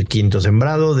como el quinto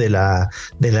sembrado de la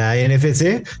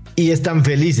NFC y están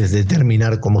felices de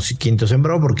terminar como quinto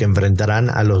sembrado porque enfrentarán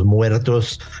a los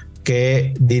muertos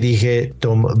que dirige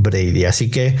Tom Brady. Así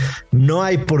que no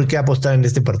hay por qué apostar en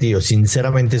este partido.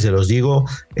 Sinceramente se los digo,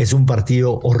 es un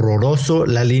partido horroroso,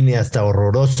 la línea está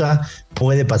horrorosa,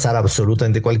 puede pasar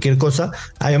absolutamente cualquier cosa.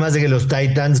 Además de que los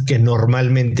Titans, que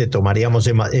normalmente tomaríamos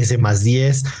ese más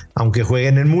 10, aunque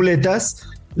jueguen en muletas,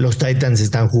 los Titans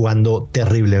están jugando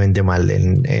terriblemente mal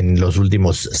en los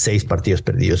últimos 6 partidos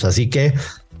perdidos. Así que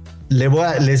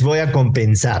les voy a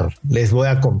compensar.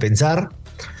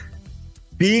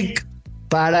 Pick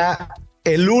para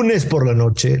el lunes por la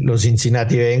noche, los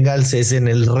Cincinnati Bengals es en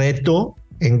el reto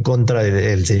en contra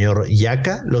del señor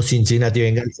Yaka. Los Cincinnati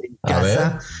Bengals en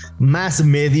casa, más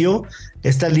medio.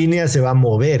 Esta línea se va a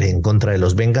mover en contra de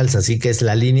los Bengals, así que es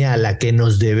la línea a la que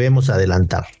nos debemos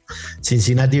adelantar.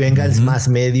 Cincinnati Bengals más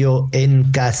medio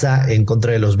en casa en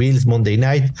contra de los Bills, Monday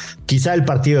Night. Quizá el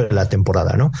partido de la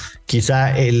temporada, ¿no?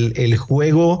 Quizá el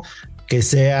juego que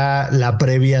sea la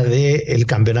previa del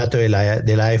campeonato de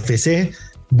la AFC.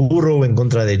 Burrow en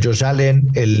contra de Josh Allen,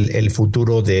 el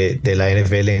futuro de la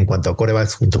NFL en cuanto a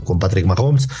quarterbacks junto con Patrick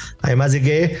Mahomes. Además de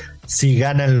que si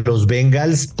ganan los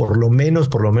Bengals, por lo menos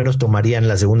tomarían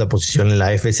la segunda posición en la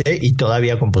AFC y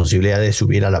todavía con posibilidad de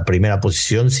subir a la primera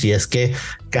posición si es que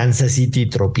Kansas City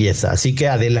tropieza. Así que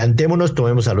adelantémonos,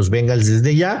 tomemos a los Bengals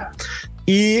desde ya.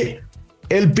 Y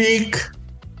el pick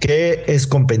que es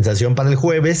compensación para el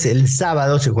jueves. El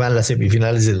sábado se juegan las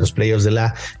semifinales de los playoffs de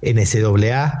la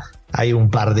NCAA. Hay un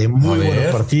par de muy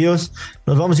buenos partidos.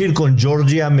 Nos vamos a ir con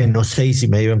Georgia menos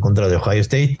 6.5 en contra de Ohio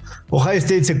State. Ohio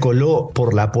State se coló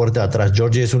por la puerta de atrás.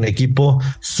 Georgia es un equipo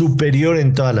superior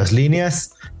en todas las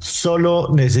líneas. Solo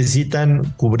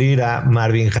necesitan cubrir a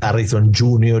Marvin Harrison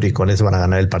Jr. y con eso van a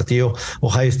ganar el partido.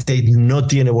 Ohio State no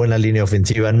tiene buena línea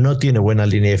ofensiva, no tiene buena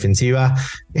línea defensiva.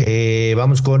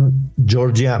 Vamos con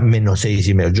Georgia menos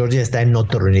 6.5. Georgia está en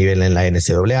otro nivel en la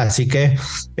NCAA, así que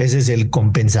ese es el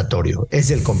compensatorio.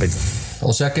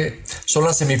 O sea que son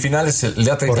las semifinales el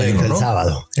día 31, correcto,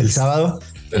 ¿no? El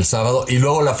sábado. Y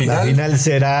luego la final. La final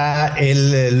será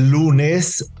el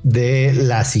lunes de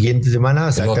la siguiente semana,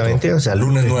 exactamente. O sea,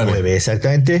 lunes 9,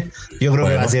 exactamente. Yo creo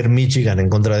que va a ser Michigan en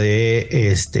contra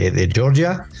de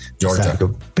Georgia.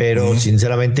 Exacto. Pero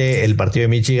sinceramente, el partido de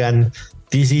Michigan,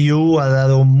 TCU ha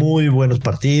dado muy buenos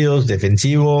partidos,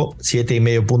 defensivo,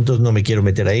 7.5 puntos. No me quiero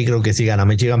meter ahí. Creo que sí gana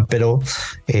Michigan, pero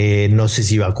no sé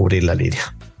si va a cubrir la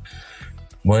línea.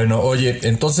 Bueno, oye,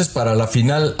 entonces para la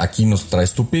final aquí nos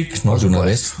traes tu pick, ¿no? De una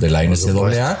vez de la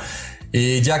NCAA.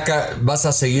 Y Yaka, ¿vas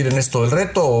a seguir en esto del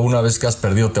reto o una vez que has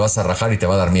perdido te vas a rajar y te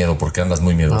va a dar miedo porque andas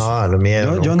muy miedoso? No,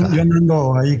 miedo. Yo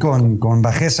ando ahí con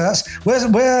bajezas.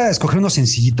 Voy a escoger uno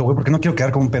sencillito, güey, porque no quiero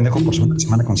quedar como un pendejo por segunda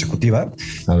semana consecutiva.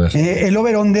 A ver. El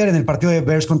over-under en el partido de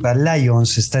Bears contra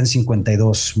Lions está en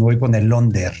 52. Me voy con el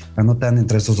under. Anotan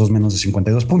entre estos dos menos de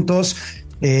 52 puntos.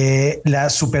 La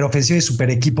superofensiva y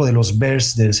super equipo de los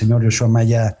Bears del señor Yoshua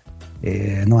Maya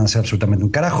no van a ser absolutamente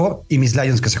un carajo. Y mis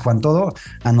Lions, que se juegan todo,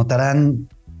 anotarán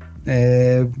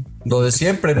lo de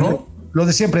siempre, ¿no? Lo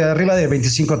de siempre, arriba de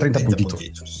 25 a 30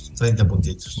 puntitos. 30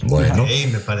 puntitos. Bueno,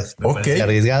 me parece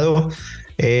arriesgado.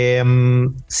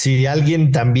 Si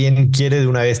alguien también quiere de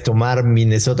una vez tomar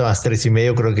Minnesota más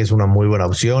 3.5, creo que es una muy buena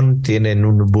opción. Tienen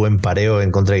un buen pareo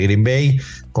en contra de Green Bay.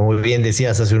 Como bien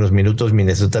decías hace unos minutos,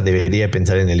 Minnesota debería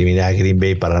pensar en eliminar a Green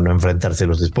Bay para no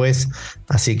enfrentárselos después.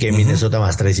 Así que Minnesota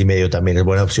más 3.5 también es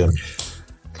buena opción.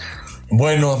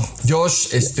 Bueno, Josh,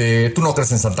 tú no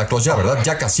crees en Santa Claus ya, ¿verdad?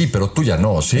 Ya casi, pero tú ya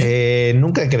no, ¿sí?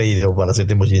 Nunca he creído, para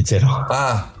serte muy sincero.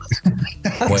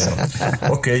 Bueno,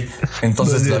 ok.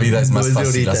 Entonces la vida es más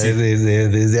fácil ahorita, así.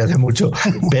 Desde hace mucho.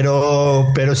 Pero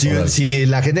si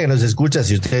la gente que nos escucha,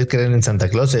 si ustedes creen en Santa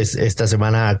Claus, esta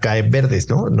semana cae verdes,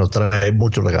 ¿no? Nos trae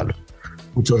muchos regalos.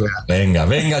 Venga,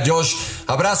 Josh.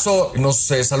 Abrazo. Nos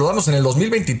saludamos en el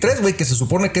 2023, güey, que se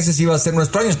supone que ese sí va a ser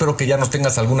nuestro año. Espero que ya nos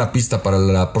tengas alguna pista para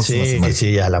la próxima semana.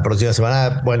 Sí, ya la próxima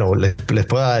semana. Bueno, les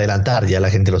puedo adelantar, ya la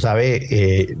gente lo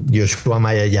sabe. Yoshua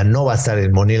Maya ya no va a estar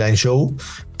en Moneyline Show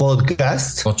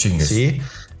podcast. No chingues. Sí.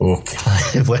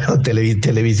 Okay. Bueno,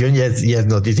 televisión ya es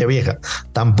noticia vieja.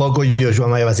 Tampoco Yoshua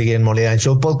Maya va a seguir en Moneyline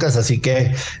Show podcast, así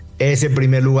que ese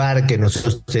primer lugar que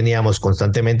nosotros teníamos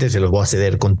constantemente se los voy a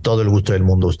ceder con todo el gusto del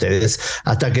mundo a ustedes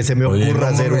hasta que se me ocurra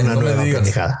hacer una nueva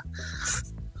pendejada.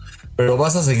 Pero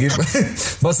vas a seguir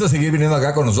viniendo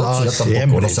acá con nosotros.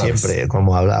 Siempre,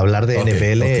 como hablar de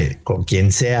NFL con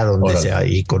quien sea, donde sea,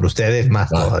 y con ustedes más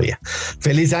todavía.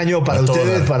 Feliz año para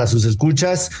ustedes, para sus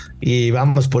escuchas, y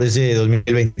vamos por ese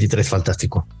 2023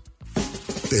 fantástico.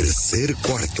 Tercer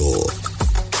cuarto.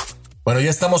 Bueno,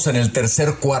 ya estamos en el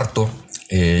tercer cuarto.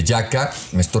 Yaka,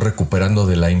 me estoy recuperando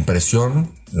de la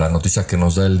impresión, la noticia que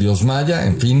nos da el dios Maya,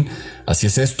 en fin, así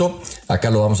es esto. Acá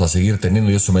lo vamos a seguir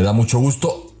teniendo y eso me da mucho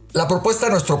gusto. La propuesta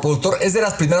de nuestro productor es de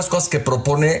las primeras cosas que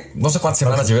propone, no sé cuántas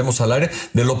semanas llevemos al aire,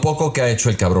 de lo poco que ha hecho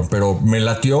el cabrón, pero me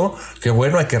latió, que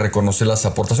bueno, hay que reconocer las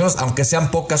aportaciones, aunque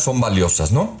sean pocas, son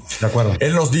valiosas, ¿no? De acuerdo.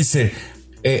 Él nos dice,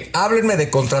 háblenme de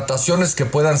contrataciones que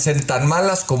puedan ser tan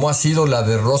malas como ha sido la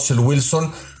de Russell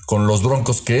Wilson con los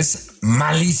Broncos, que es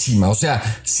malísima. O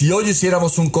sea, si hoy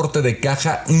hiciéramos un corte de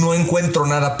caja, no encuentro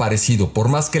nada parecido. Por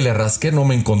más que le rasqué, no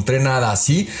me encontré nada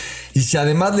así. Y si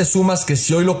además le sumas que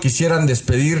si hoy lo quisieran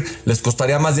despedir, les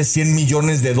costaría más de $100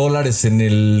 millones en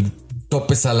el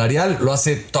tope salarial, lo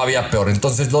hace todavía peor.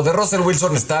 Entonces, lo de Russell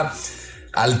Wilson está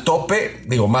al tope,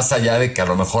 digo, más allá de que a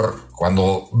lo mejor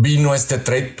cuando vino este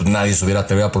trade, pues nadie se hubiera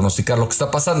atrevido a pronosticar lo que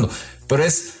está pasando, pero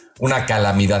es una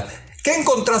calamidad. ¿Qué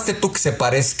encontraste tú que se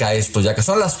parezca a esto, ya que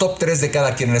son las top 3 de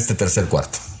cada quien en este tercer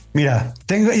cuarto? Mira,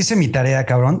 hice mi tarea,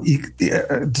 cabrón, y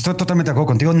estoy totalmente de acuerdo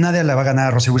contigo. Nadie la va a ganar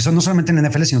a Russell Wilson, no solamente en la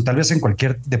NFL, sino tal vez en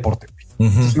cualquier deporte.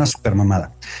 Es una super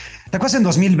mamada. ¿Te acuerdas en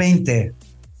 2020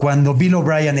 cuando Bill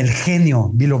O'Brien, el genio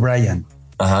Bill O'Brien,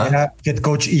 era head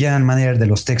coach y general manager de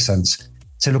los Texans,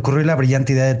 se le ocurrió la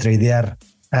brillante idea de tradear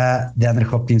a DeAndre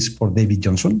Hopkins por David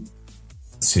Johnson?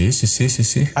 Sí.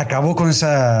 Acabó con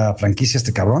esa franquicia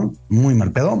este cabrón, muy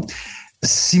mal pedo.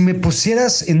 Si me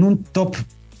pusieras en un top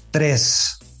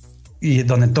 3 y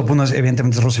donde el top 1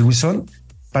 evidentemente es Russell Wilson,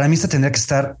 Para mí esta tendría que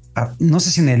estar, no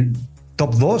sé si en el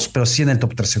top 2, pero sí en el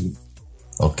top 3 seguro.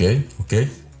 Ok.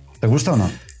 ¿Te gusta o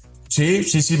no? Sí,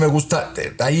 me gusta.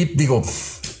 Ahí digo,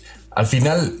 al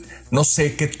final no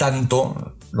sé qué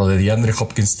tanto lo de DeAndre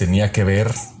Hopkins tenía que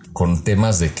ver con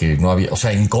temas de que no había, o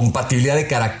sea, incompatibilidad de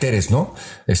caracteres, ¿no?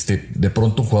 De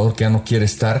pronto un jugador que ya no quiere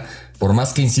estar, por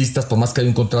más que insistas, por más que haya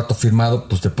un contrato firmado,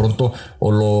 pues de pronto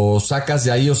o lo sacas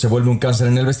de ahí o se vuelve un cáncer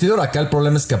en el vestidor. Acá el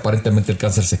problema es que aparentemente el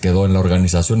cáncer se quedó en la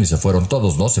organización y se fueron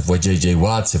todos, ¿no? Se fue J.J.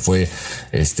 Watt, se fue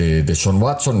Deshaun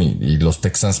Watson y los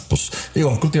Texans, pues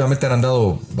digo, aunque últimamente han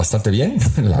andado bastante bien,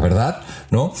 la verdad,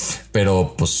 ¿no?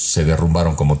 Pero pues se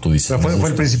derrumbaron, como tú dices. Pero fue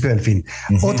el principio del fin.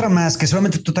 Otra más que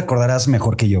solamente tú te acordarás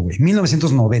mejor que yo, güey.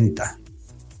 1990.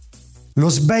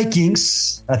 Los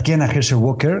Vikings adquieren a Herschel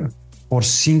Walker por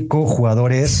 5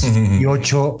 jugadores y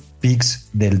 8 picks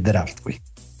del draft, güey.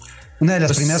 Una de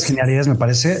las primeras genialidades, me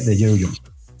parece, de Jerry Jones.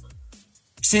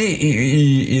 Sí,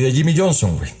 y de Jimmy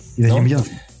Johnson, güey. Y de Jimmy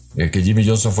Johnson. Que Jimmy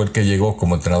Johnson fue el que llegó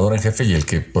como entrenador en jefe y el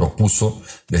que propuso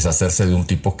deshacerse de un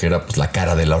tipo que era pues la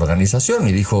cara de la organización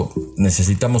y dijo,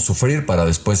 necesitamos sufrir para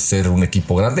después ser un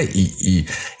equipo grande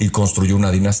y construyó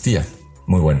una dinastía.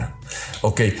 Muy buena.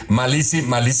 Ok,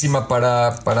 malísima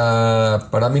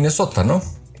para Minnesota, ¿no?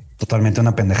 Totalmente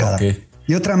una pendejada. Okay.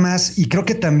 Y otra más, y creo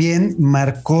que también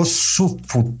marcó su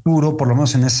futuro, por lo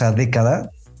menos en esa década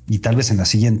y tal vez en la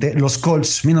siguiente. Los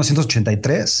Colts,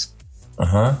 1983,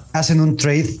 hacen un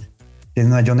trade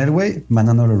teniendo a John Elway,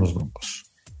 mandándolo a los Broncos.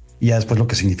 Y ya después lo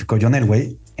que significó John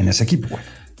Elway en ese equipo. Güey.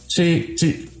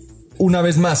 Sí. Una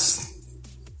vez más,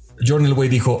 John Elway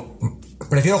dijo,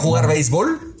 prefiero jugar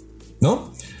béisbol,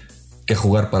 ¿no? Que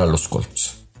jugar para los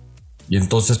Colts. Y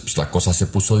entonces pues la cosa se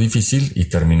puso difícil y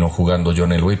terminó jugando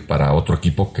John Elway para otro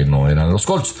equipo que no eran los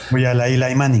Colts. Voy a la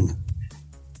Eli Manning.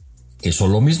 Hizo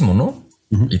lo mismo, ¿no?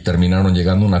 Y terminaron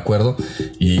llegando a un acuerdo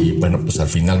y bueno, pues al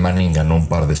final Manning ganó un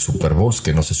par de Super Bowls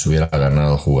que no se hubiera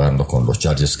ganado jugando con los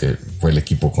Chargers, que fue el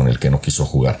equipo con el que no quiso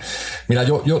jugar. Mira,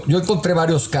 yo encontré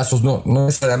varios casos, no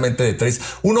necesariamente de trades.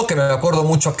 Uno que me acuerdo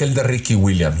mucho, aquel de Ricky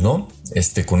Williams, ¿no?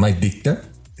 Con Mike Ditka,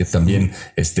 que también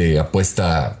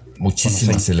apuesta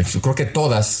muchísimas selecciones, creo que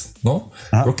todas, ¿no?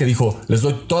 Creo que dijo, les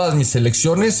doy todas mis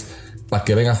selecciones para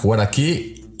que vengan a jugar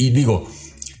aquí. Y digo,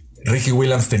 Ricky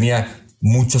Williams tenía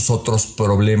muchos otros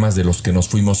problemas de los que nos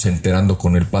fuimos enterando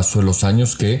con el paso de los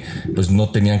años que pues no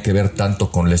tenían que ver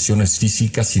tanto con lesiones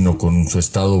físicas, sino con su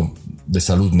estado de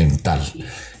salud mental.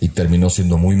 Y terminó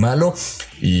siendo muy malo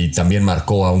y también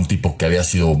marcó a un tipo que había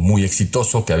sido muy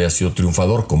exitoso, que había sido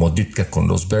triunfador, como Ditka con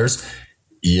los Bears,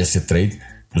 y ese trade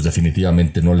pues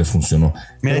definitivamente no le funcionó.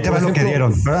 Mira, ahí te va lo que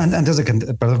dieron. Antes de que,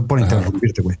 perdón por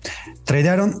interrumpirte, güey.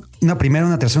 Tradearon una primera,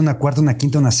 una tercera, una cuarta, una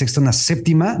quinta, una sexta, una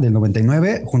séptima del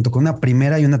 99, junto con una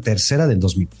primera y una tercera del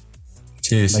 2000.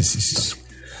 Sí.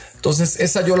 Entonces,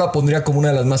 esa yo la pondría como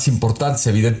una de las más importantes,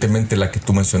 evidentemente la que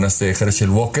tú mencionaste de Herschel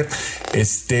Walker.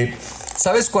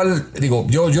 ¿Sabes cuál? Digo,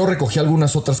 yo recogí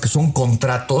algunas otras que son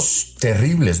contratos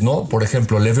terribles, ¿no? Por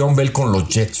ejemplo, Le'Veon Bell con los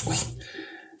Jets, güey.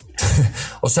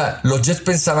 O sea, los Jets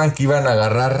pensaban que iban a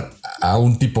agarrar a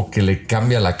un tipo que le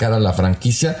cambia la cara a la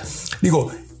franquicia.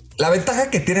 Digo, la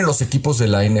ventaja que tienen los equipos de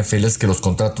la NFL es que los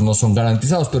contratos no son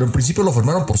garantizados, pero en principio lo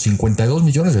firmaron por $52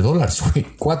 millones, güey.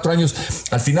 4 años.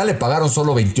 Al final le pagaron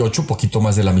solo 28, poquito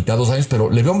más de la mitad, 2 años,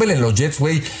 pero Le'Veon Bell en los Jets,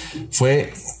 güey,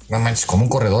 fue, no manches, como un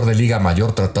corredor de liga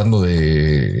mayor tratando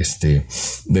de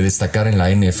destacar en la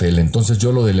NFL. Entonces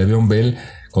yo lo de Le'Veon Bell,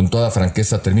 con toda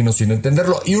franqueza, termino sin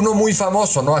entenderlo. Y uno muy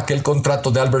famoso, ¿no? Aquel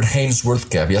contrato de Albert Hainsworth,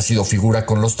 que había sido figura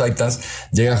con los Titans,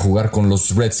 llega a jugar con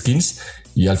los Redskins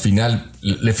y al final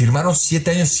le firmaron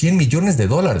 7 años, $100 millones.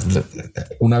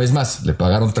 Una vez más, le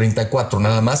pagaron 34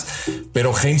 nada más.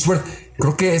 Pero Hainsworth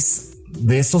creo que es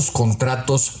de esos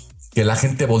contratos que la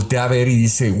gente voltea a ver y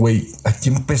dice, güey, aquí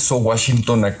empezó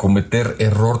Washington a cometer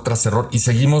error tras error y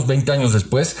seguimos 20 años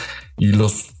después y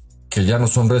los que ya no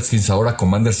son Redskins, ahora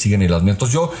Commanders, siguen en las mías.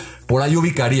 Entonces yo por ahí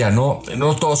ubicaría, ¿no?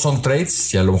 No todos son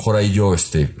trades y a lo mejor ahí yo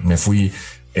me fui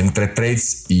entre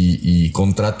trades y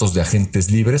contratos de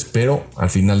agentes libres, pero al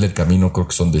final del camino creo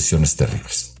que son decisiones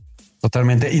terribles.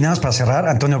 Totalmente. Y nada más para cerrar,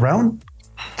 Antonio Brown,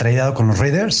 tradeado con los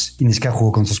Raiders y ni siquiera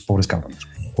jugó con sus pobres cabrones.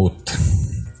 Puta.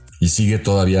 Y sigue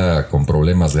todavía con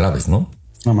problemas graves, ¿no?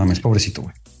 No mames, pobrecito,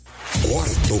 güey.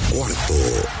 Cuarto.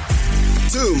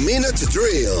 2 Minute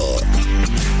Drill.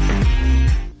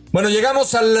 Bueno,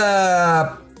 llegamos a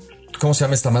la... ¿Cómo se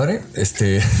llama esta madre?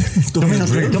 2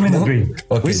 Minute Drill.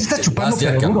 Okay. Güey, se está chupando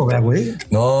pero duro, güey.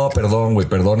 No, perdón, güey,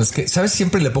 perdón. Es que, ¿sabes?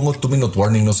 Siempre le pongo 2 Minute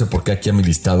Warning, no sé por qué aquí a mi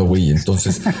listado, güey. Y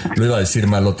entonces lo iba a decir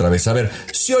mal otra vez. A ver,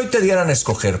 si hoy te dieran a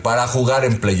escoger para jugar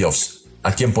en playoffs,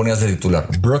 ¿a quién ponías de titular?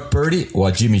 ¿Brock Purdy o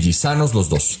a Jimmy G? Sanos los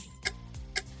dos.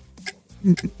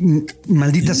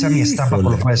 Maldita sea mi estampa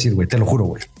por lo que voy a decir, güey. Te lo juro,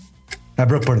 güey. A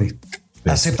Brock Purdy.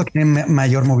 Acepto que tiene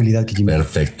mayor movilidad que Jimmy.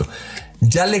 Perfecto.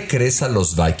 ¿Ya le crees a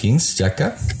los Vikings,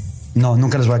 Yaka? No,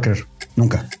 nunca les voy a creer.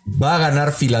 Nunca. ¿Va a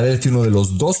ganar Filadelfia uno de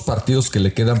los 2 partidos que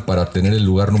le quedan para tener el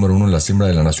lugar número 1 en la siembra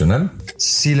de la Nacional?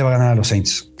 Sí le va a ganar a los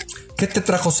Saints. ¿Qué te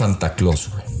trajo Santa Claus,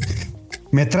 güey?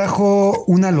 Me trajo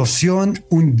una loción,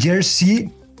 un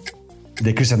jersey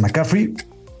de Christian McCaffrey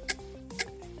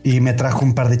y me trajo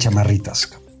un par de chamarritas.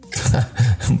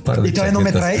 Un par de y todavía no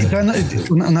me trae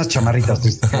unas chamarritas.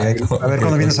 A ver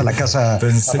cuando vienes a la casa.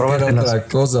 Pensé que era otra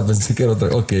cosa,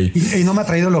 Ok. Y no me ha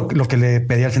traído lo que le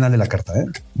pedí al final de la carta, ¿eh?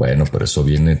 Bueno, pero eso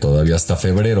viene todavía hasta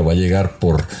febrero. Va a llegar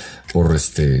por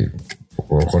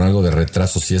con algo de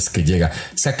retraso si es que llega.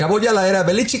 ¿Se acabó ya la era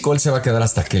Belichick o él se va a quedar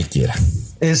hasta que él quiera?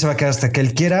 Él se va a quedar hasta que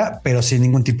él quiera, pero sin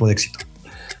ningún tipo de éxito.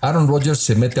 ¿Aaron Rodgers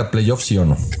se mete a playoffs, sí o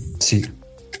no? Sí.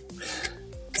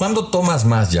 ¿Cuándo tomas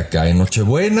más, Yaka? ¿En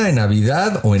Nochebuena, en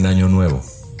Navidad o en Año Nuevo?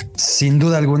 Sin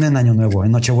duda alguna en Año Nuevo.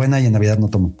 En Nochebuena y en Navidad no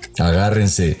tomo.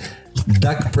 Agárrense.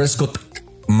 Dak Prescott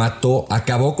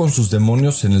acabó con sus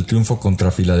demonios en el triunfo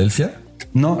contra Filadelfia.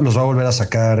 No, los va a volver a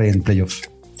sacar en playoffs.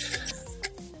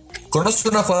 ¿Conoces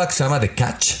una jugada que se llama The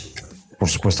Catch? Por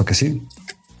supuesto que sí.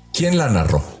 ¿Quién la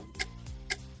narró?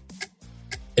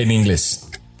 En inglés.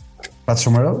 ¿Pat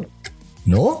Summerall?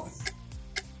 ¿No?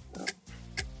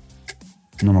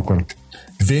 No me acuerdo.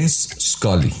 Vince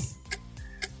Scully.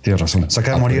 Tienes razón. Se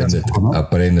acaba de morir hace poco, ¿no?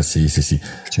 Aprende, sí. Sí.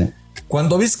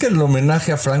 Cuando viste el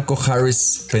homenaje a Franco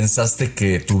Harris, ¿pensaste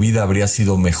que tu vida habría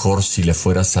sido mejor si le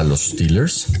fueras a los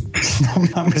Steelers? No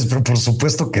mames, pero por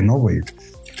supuesto que no, güey.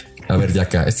 A ver,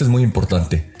 Yaka, este es muy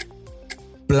importante.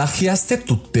 ¿Plagiaste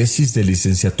tu tesis de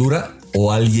licenciatura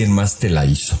o alguien más te la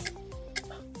hizo?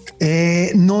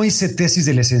 No hice tesis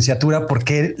de licenciatura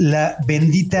porque la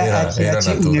bendita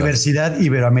Universidad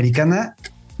Iberoamericana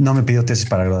no me pidió tesis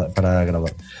para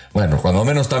grabar. Bueno, cuando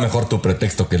menos está mejor tu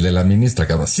pretexto que el de la ministra,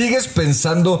 cabrón. ¿Sigues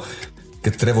pensando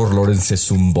que Trevor Lawrence es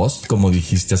un bust, como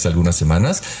dijiste hace algunas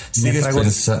semanas?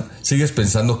 ¿Sigues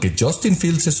pensando que Justin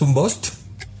Fields es un bust?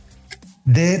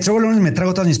 De Trevor Lawrence me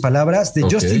trago todas mis palabras. De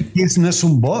Justin Fields no es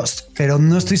un bust, pero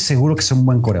no estoy seguro que sea un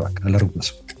buen quarterback a largo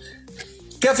plazo.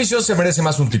 ¿Qué afición se merece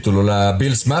más un título? ¿La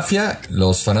Bills Mafia,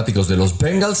 los fanáticos de los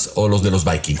Bengals o los de los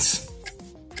Vikings?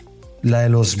 La de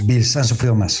los Bills han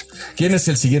sufrido más. ¿Quién es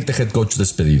el siguiente head coach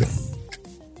despedido?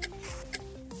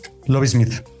 Lovie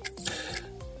Smith.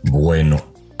 Bueno,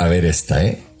 a ver esta,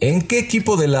 ¿eh? ¿En qué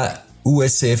equipo de la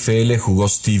USFL jugó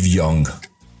Steve Young?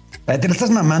 Te la estás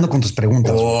mamando con tus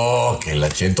preguntas. Oh, que la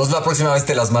che. Entonces la próxima vez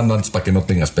te las mando antes para que no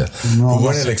tengas pedo.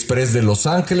 Jugó en el Express de Los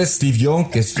Ángeles. Steve Young,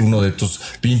 que es uno de tus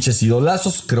pinches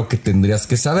idolazos. Creo que tendrías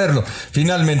que saberlo.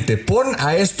 Finalmente, pon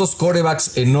a estos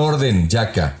quarterbacks en orden,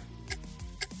 Yaka.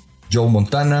 Joe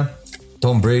Montana,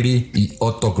 Tom Brady y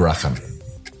Otto Graham.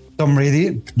 Tom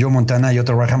Brady, Joe Montana y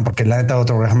Otto Graham, porque la neta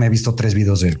Otto Graham he visto 3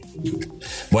 videos de él.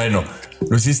 Bueno,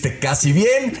 lo hiciste casi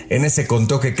bien en ese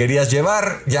conteo que querías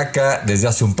llevar. Yaka, desde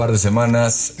hace un par de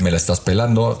semanas me la estás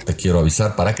pelando. Te quiero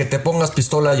avisar para que te pongas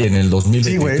pistola y en el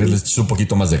 2023 les eches un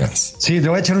poquito más de ganas. Sí, le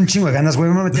voy a echar un chingo de ganas,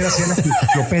 güey. Me voy a meter así en las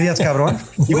enciclopedias, cabrón.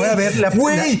 Y voy a ver la...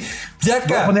 Güey, Yaka.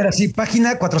 Voy a poner así,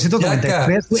 página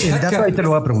 493. El dato ahí te lo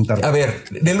voy a preguntar. A ver,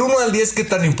 del 1 al 10, ¿qué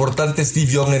tan importante es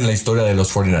Steve Young en la historia de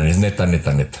los 49ers? Neta.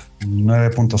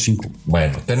 9.5.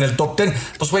 Bueno, en el top 10.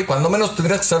 Pues, güey, cuando menos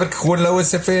tendrías que saber que jugó en la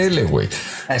USFL, güey.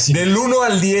 Del 1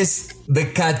 al 10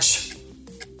 de catch,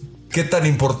 ¿qué tan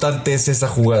importante es esa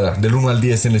jugada? Del 1 al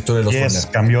 10 en la historia de los 49ers.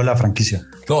 Cambió la franquicia.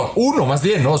 No, 1 más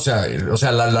bien, ¿no? O sea,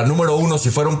 la número 1, si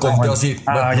fuera un conteo así.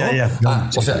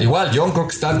 O sea, igual, John creo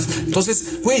que está antes.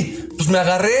 Entonces, güey, pues me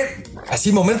agarré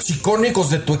así momentos icónicos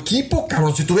de tu equipo,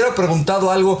 cabrón. Si te hubiera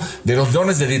preguntado algo de los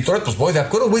Leones de Detroit, pues voy de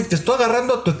acuerdo, güey. Te estoy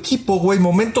agarrando a tu equipo, güey.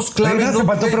 Momentos clave. Me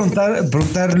faltó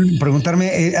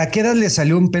preguntarme, ¿a qué edad le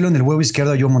salió un pelo en el huevo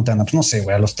izquierdo a Joe Montana? Pues no sé,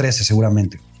 güey, a los 13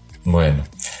 seguramente. Bueno,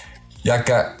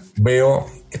 Yaka, veo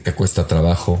que te cuesta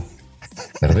trabajo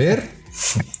perder,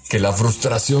 que la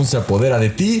frustración se apodera de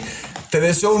ti. Te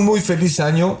deseo un muy feliz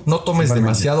año. No tomes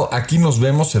demasiado. Aquí nos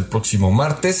vemos el próximo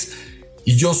martes.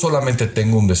 Y yo solamente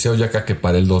tengo un deseo, Yaka, que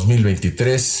para el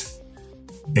 2023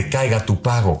 te caiga tu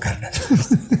pago, carnal.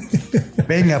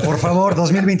 Venga, por favor,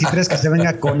 2023 que se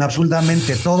venga con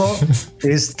absolutamente todo.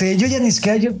 Yo ya ni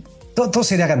siquiera, todo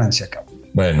sería ganancia, cabrón.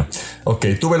 Bueno, ok,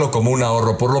 túvelo como un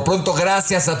ahorro. Por lo pronto,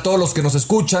 gracias a todos los que nos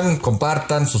escuchan.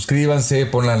 Compartan, suscríbanse,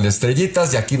 pongan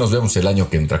estrellitas y aquí nos vemos el año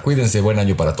que entra. Cuídense, buen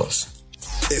año para todos.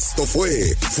 Esto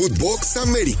fue Footbox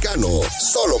Americano,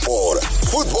 solo por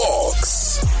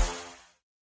Footbox.